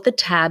all of the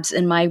tabs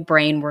in my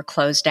brain were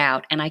closed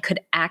out and I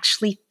could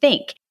actually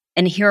think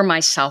and hear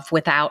myself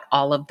without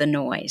all of the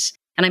noise.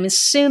 And I'm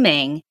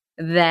assuming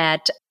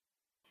that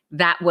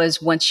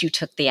was once you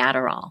took the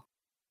Adderall.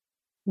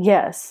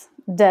 Yes,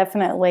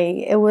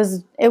 definitely. It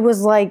was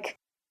like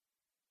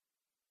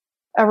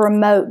a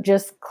remote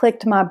just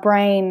clicked my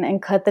brain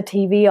and cut the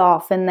TV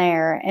off in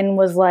there and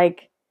was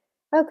like,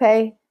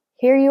 okay,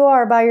 here you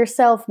are by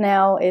yourself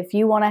now. If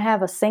you want to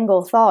have a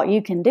single thought,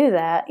 you can do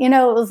that. It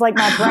was like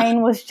my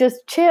brain was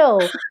just chill.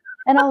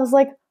 And I was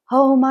like,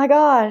 oh my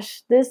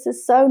gosh, this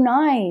is so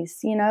nice.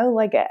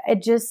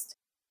 It just,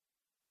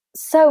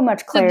 so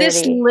much clarity. So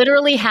this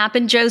literally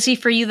happened, Josie,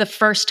 for you the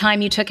first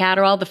time you took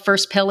Adderall, the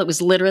first pill, it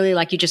was literally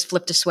like you just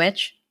flipped a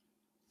switch?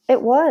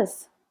 It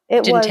was.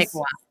 It didn't take a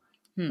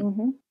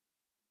while.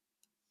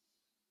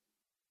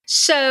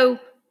 So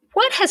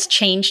what has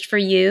changed for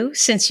you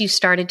since you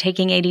started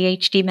taking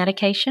ADHD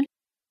medication?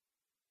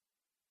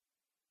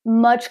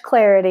 Much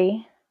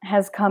clarity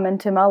has come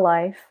into my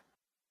life.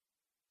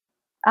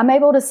 I'm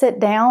able to sit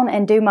down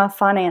and do my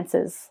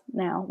finances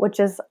now, which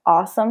is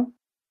awesome.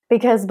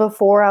 Because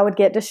before I would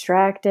get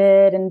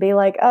distracted and be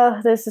like,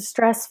 oh, this is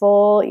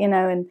stressful,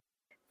 and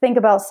think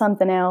about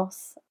something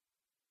else.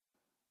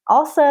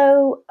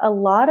 Also, a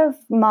lot of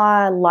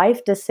my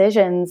life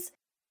decisions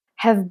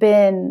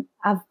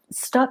I've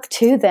stuck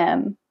to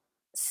them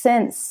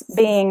since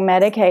being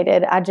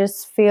medicated. I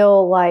just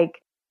feel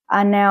like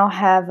I now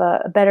have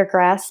a better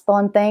grasp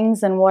on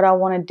things and what I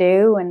want to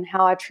do and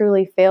how I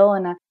truly feel.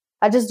 And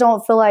I just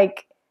don't feel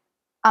like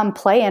I'm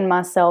playing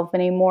myself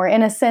anymore,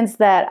 in a sense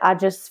that I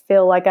just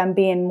feel like I'm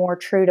being more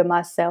true to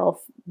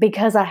myself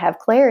because I have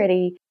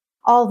clarity.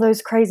 All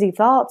those crazy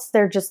thoughts,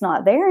 they're just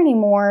not there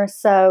anymore.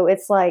 So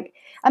it's like,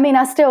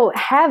 I still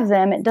have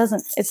them.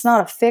 It's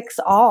not a fix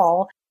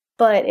all,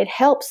 but it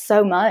helps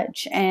so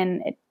much.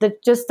 And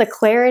just the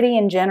clarity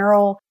in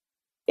general,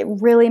 it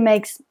really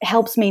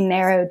helps me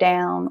narrow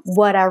down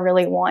what I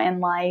really want in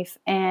life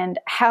and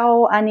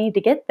how I need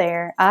to get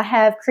there. I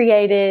have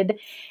created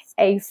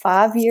a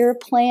 5-year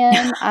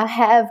plan. I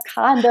have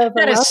kind of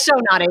that is so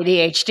not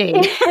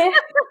ADHD.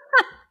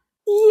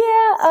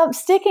 Yeah,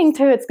 sticking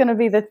to it's going to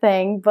be the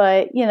thing.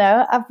 But,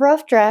 I've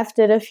rough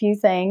drafted a few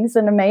things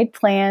and I made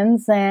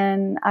plans,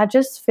 and I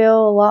just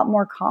feel a lot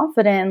more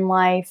confident in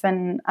life.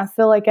 And I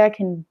feel like I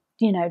can,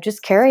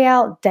 just carry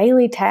out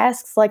daily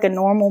tasks like a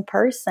normal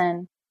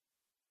person.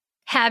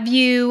 Have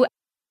you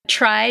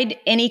tried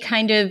any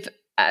kind of,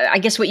 I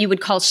guess what you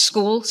would call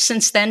school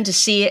since then to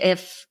see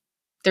if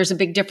there's a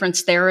big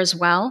difference there as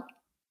well?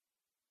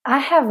 I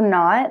have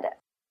not,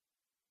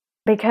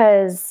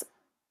 because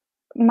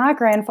my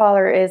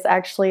grandfather is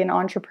actually an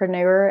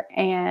entrepreneur,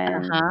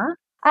 and I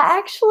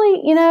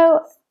actually,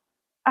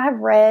 I've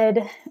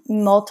read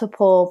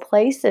multiple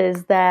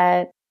places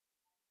that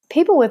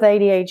people with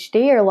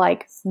ADHD are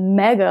like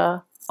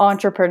mega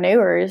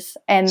entrepreneurs.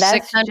 And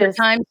that's 600 just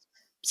times,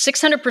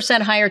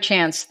 600% higher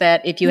chance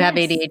that if you have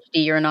yes.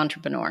 ADHD, you're an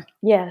entrepreneur.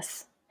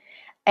 Yes.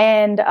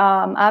 And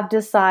I've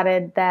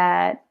decided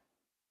that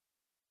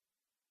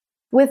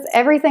with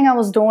everything I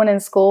was doing in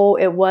school,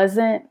 it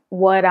wasn't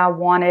what I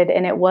wanted,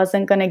 and it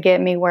wasn't going to get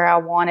me where I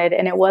wanted,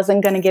 and it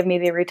wasn't going to give me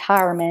the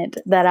retirement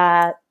that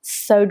I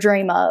so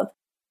dream of.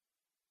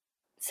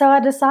 So I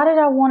decided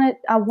I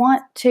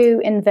want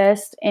to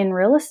invest in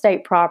real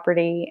estate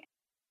property,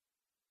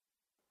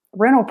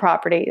 rental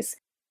properties,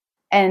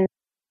 and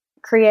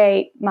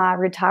create my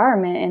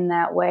retirement in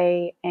that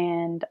way.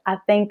 And I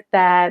think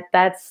that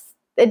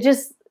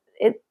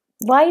it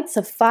lights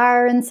a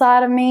fire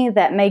inside of me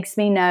that makes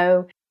me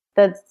know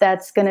that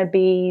that's going to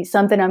be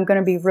something I'm going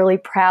to be really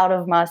proud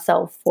of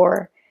myself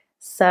for.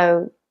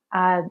 So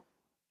I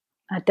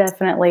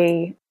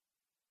definitely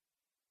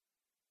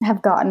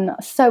have gotten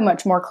so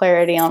much more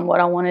clarity on what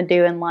I want to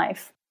do in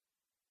life.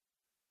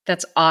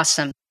 That's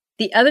awesome.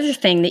 The other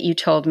thing that you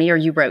told me or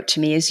you wrote to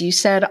me is you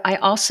said, I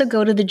also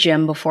go to the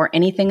gym before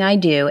anything I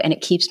do, and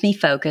it keeps me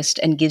focused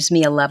and gives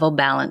me a level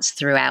balance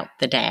throughout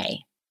the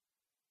day.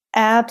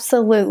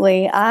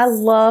 Absolutely. I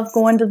love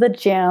going to the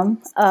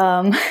gym.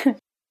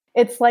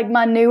 It's like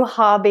my new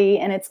hobby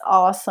and it's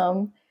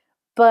awesome.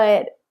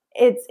 But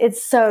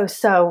it's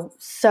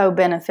so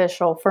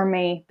beneficial for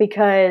me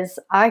because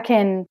I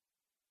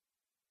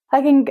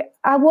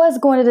was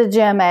going to the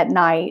gym at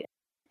night,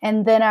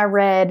 and then I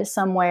read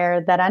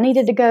somewhere that I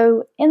needed to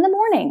go in the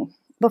morning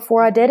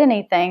before I did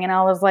anything, and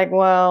I was like,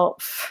 well,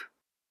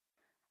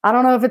 I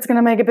don't know if it's going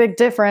to make a big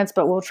difference,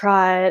 but we'll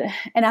try it.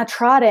 And I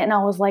tried it and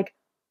I was like,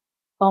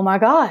 oh my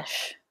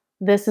gosh,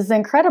 this is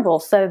incredible.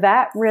 So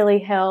that really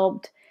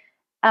helped.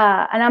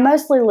 And I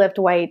mostly lift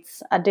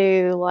weights. I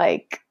do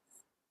like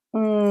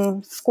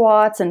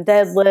squats and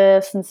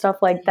deadlifts and stuff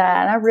like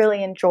that. And I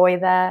really enjoy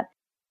that.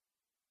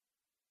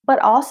 But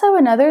also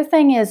another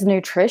thing is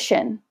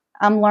nutrition.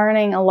 I'm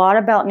learning a lot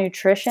about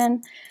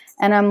nutrition,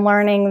 and I'm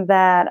learning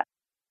that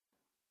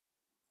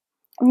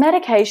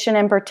medication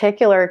in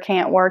particular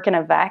can't work in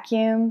a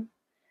vacuum.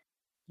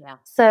 Yeah.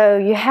 So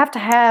you have to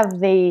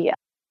have the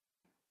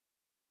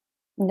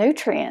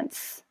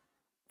nutrients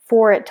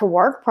for it to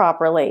work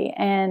properly.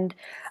 And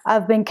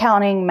I've been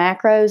counting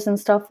macros and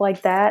stuff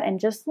like that, and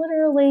just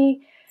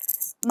literally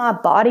my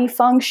body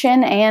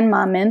function and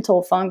my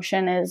mental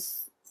function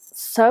is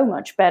so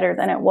much better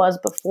than it was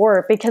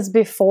before, because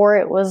before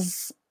it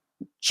was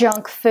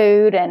junk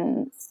food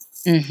and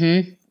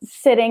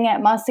sitting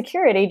at my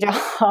security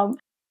job.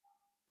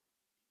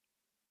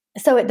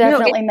 So it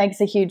definitely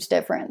makes a huge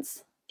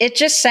difference. It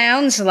just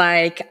sounds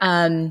like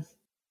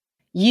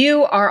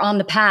you are on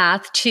the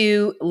path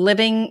to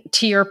living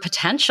to your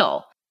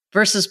potential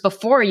versus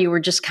before you were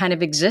just kind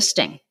of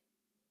existing.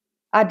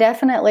 I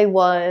definitely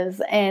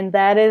was. And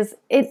that is,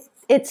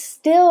 it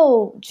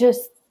still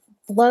just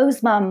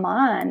blows my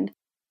mind,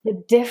 the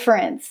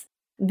difference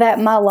that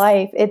my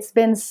life, it's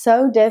been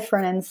so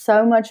different and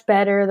so much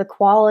better. The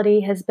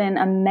quality has been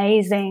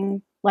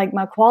amazing, like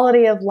my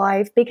quality of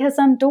life, because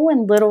I'm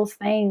doing little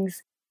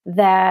things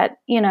that,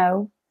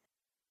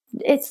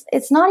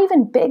 it's not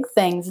even big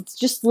things. It's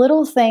just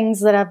little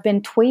things that I've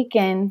been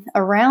tweaking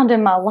around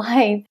in my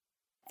life.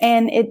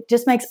 And it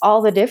just makes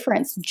all the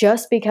difference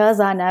just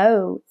because I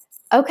know,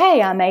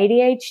 okay, I'm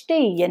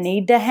ADHD. You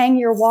need to hang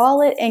your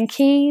wallet and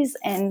keys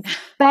and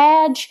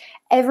badge,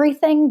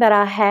 everything that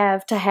I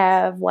have to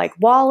have, like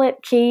wallet,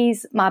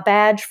 keys, my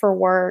badge for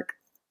work,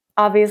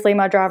 obviously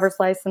my driver's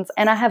license,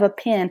 and I have a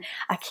pen.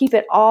 I keep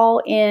it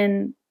all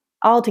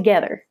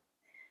together.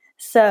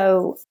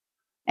 So,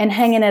 and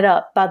hanging it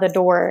up by the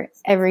door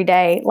every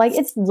day. Like,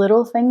 it's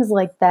little things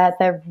like that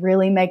that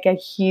really make a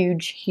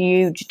huge,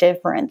 huge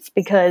difference,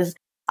 because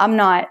I'm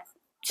not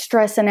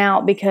stressing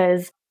out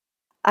because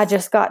I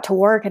just got to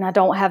work and I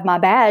don't have my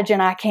badge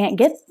and I can't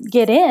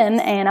get in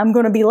and I'm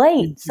going to be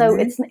late. So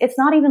it's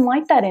not even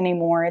like that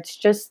anymore. It's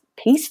just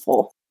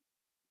peaceful.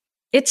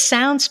 It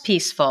sounds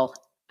peaceful.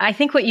 I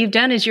think what you've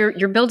done is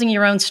you're building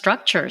your own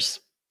structures,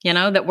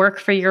 that work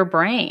for your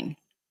brain.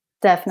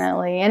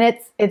 Definitely. And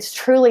it's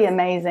truly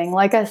amazing.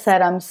 Like I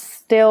said, I'm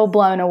still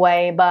blown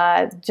away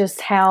by just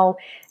how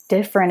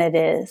different it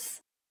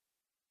is.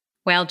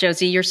 Well,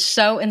 Josie, you're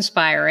so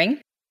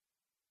inspiring.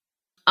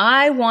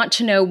 I want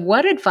to know,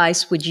 what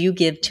advice would you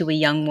give to a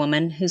young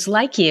woman who's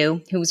like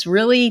you, who's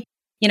really,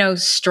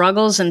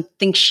 struggles and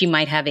thinks she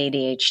might have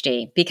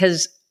ADHD?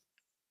 Because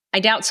I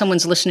doubt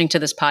someone's listening to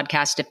this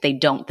podcast if they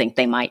don't think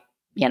they might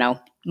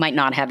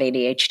not have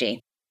ADHD.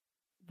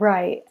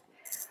 Right.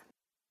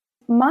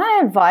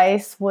 My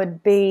advice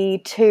would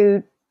be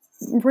to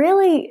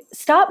really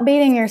stop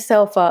beating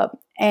yourself up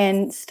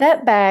and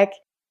step back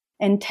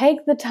and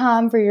take the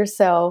time for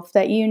yourself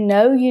that you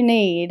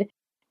need,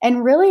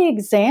 and really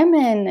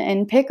examine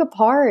and pick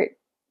apart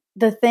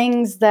the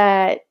things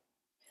that,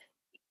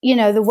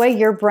 the way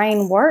your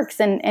brain works,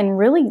 and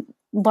really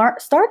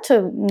start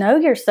to know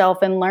yourself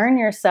and learn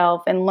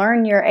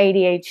your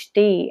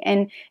ADHD,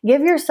 and give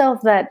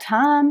yourself that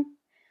time,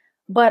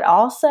 but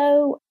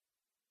also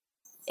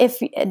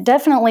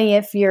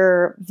if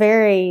you're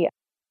very,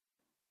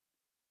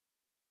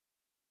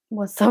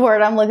 what's the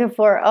word I'm looking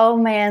for? Oh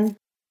man,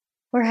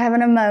 we're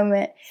having a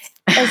moment.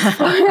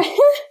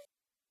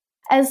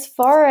 As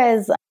far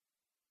as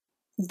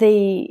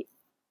the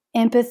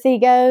empathy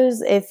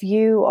goes, if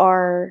you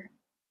are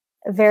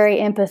very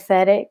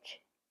empathetic,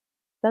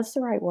 that's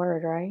the right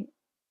word, right?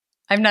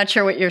 I'm not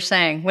sure what you're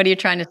saying. What are you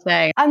trying to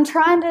say? I'm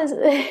trying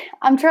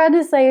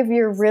to say if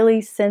you're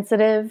really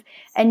sensitive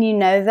and you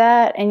know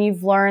that, and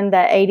you've learned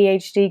that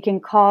ADHD can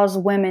cause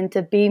women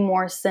to be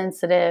more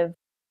sensitive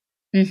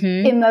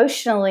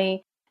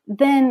emotionally,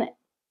 then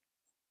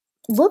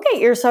look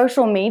at your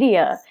social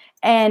media.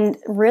 And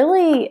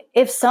really,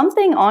 if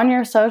something on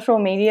your social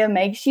media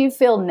makes you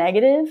feel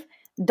negative,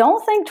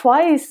 don't think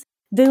twice,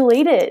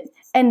 delete it,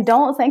 and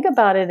don't think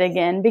about it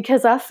again,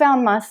 because I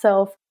found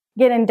myself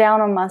getting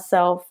down on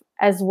myself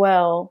as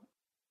well,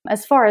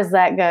 as far as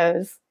that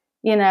goes,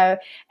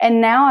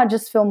 and now I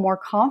just feel more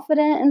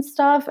confident and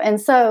stuff. And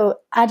so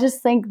I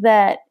just think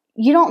that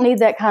you don't need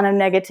that kind of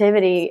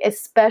negativity,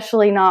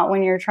 especially not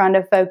when you're trying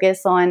to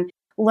focus on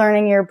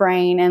learning your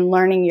brain and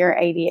learning your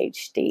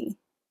ADHD.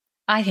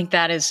 I think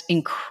that is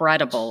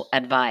incredible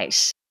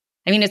advice.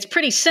 I mean, it's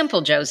pretty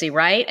simple, Josie,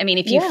 right? I mean,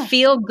 if you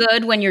feel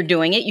good when you're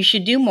doing it, you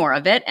should do more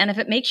of it. And if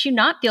it makes you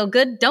not feel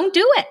good, don't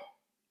do it.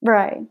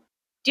 Right.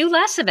 Do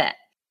less of it.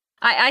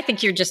 I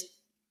think you're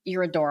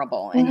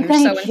adorable and you're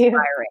so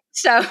inspiring.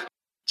 So,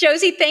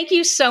 Josie, thank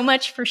you so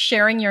much for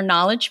sharing your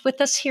knowledge with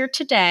us here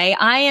today.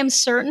 I am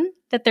certain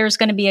that there's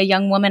going to be a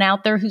young woman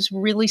out there who's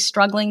really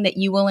struggling that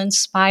you will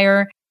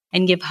inspire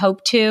and give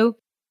hope to.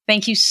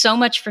 Thank you so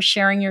much for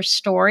sharing your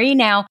story.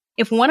 Now,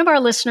 if one of our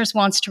listeners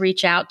wants to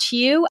reach out to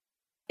you,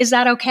 is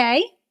that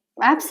okay?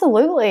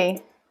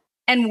 Absolutely.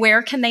 And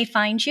where can they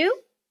find you?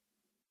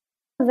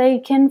 They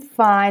can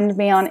find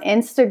me on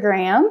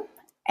Instagram,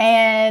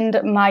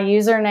 and my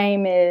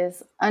username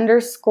is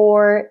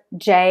 _JOOC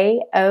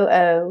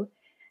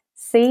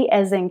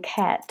as in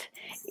cat,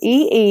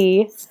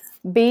 EE,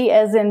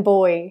 as in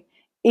boy,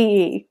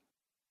 EE.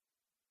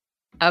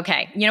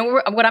 Okay. You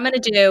know what I'm going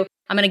to do?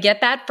 I'm going to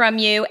get that from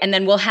you, and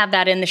then we'll have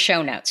that in the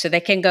show notes. So they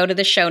can go to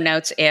the show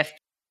notes if,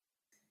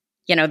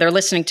 they're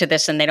listening to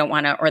this and they don't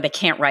want to, or they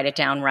can't write it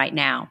down right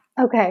now.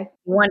 Okay.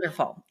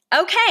 Wonderful.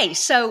 Okay.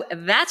 So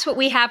that's what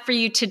we have for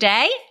you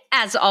today.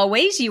 As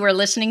always, you are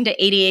listening to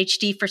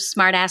ADHD for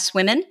Smartass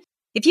Women.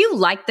 If you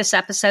liked this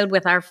episode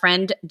with our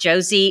friend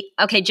Josie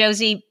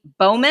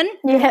Bowman.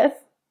 Yes.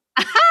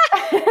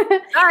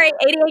 Sorry,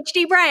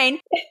 ADHD brain.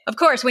 Of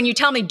course, when you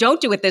tell me don't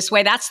do it this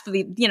way, that's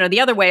the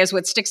other way is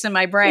what sticks in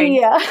my brain.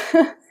 Yeah.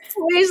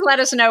 Please let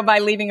us know by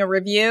leaving a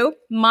review.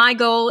 My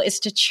goal is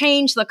to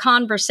change the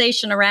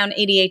conversation around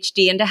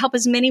ADHD and to help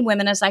as many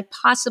women as I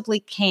possibly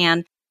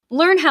can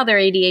learn how their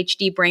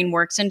ADHD brain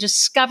works and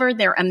discover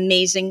their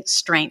amazing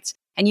strengths.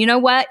 And you know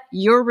what?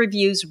 Your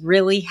reviews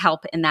really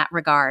help in that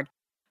regard.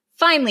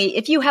 Finally,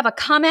 if you have a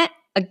comment,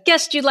 a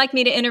guest you'd like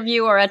me to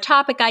interview, or a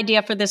topic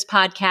idea for this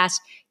podcast,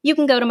 you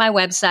can go to my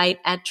website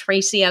at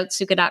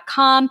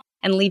tracyotsuka.com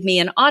and leave me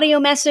an audio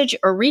message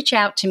or reach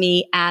out to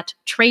me at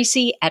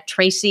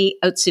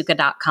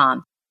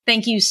tracy@tracyotsuka.com.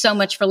 Thank you so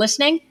much for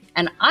listening,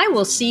 and I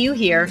will see you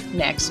here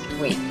next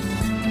week.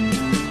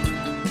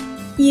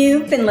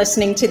 You've been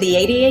listening to the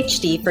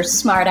ADHD for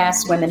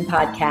Smartass Women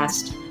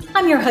podcast.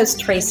 I'm your host,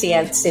 Tracy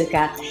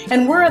Otsuka,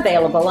 and we're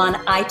available on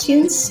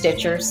iTunes,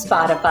 Stitcher,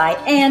 Spotify,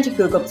 and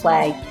Google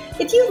Play.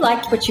 If you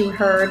liked what you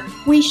heard,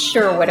 we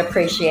sure would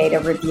appreciate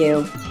a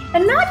review.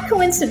 And not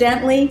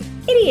coincidentally,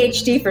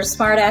 ADHD for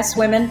Smartass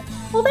Women,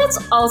 well, that's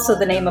also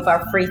the name of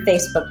our free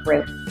Facebook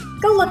group.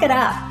 Go look it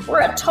up.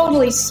 We're a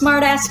totally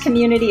smartass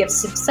community of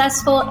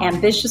successful,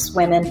 ambitious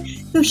women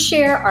who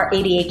share our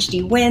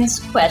ADHD wins,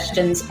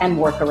 questions, and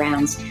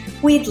workarounds.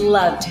 We'd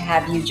love to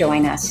have you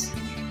join us.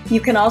 You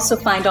can also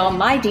find all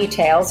my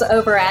details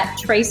over at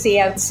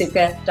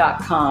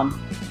tracyotsuka.com.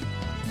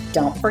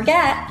 Don't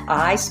forget,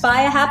 I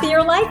spy a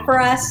happier life for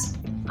us,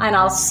 and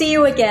I'll see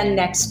you again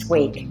next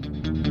week.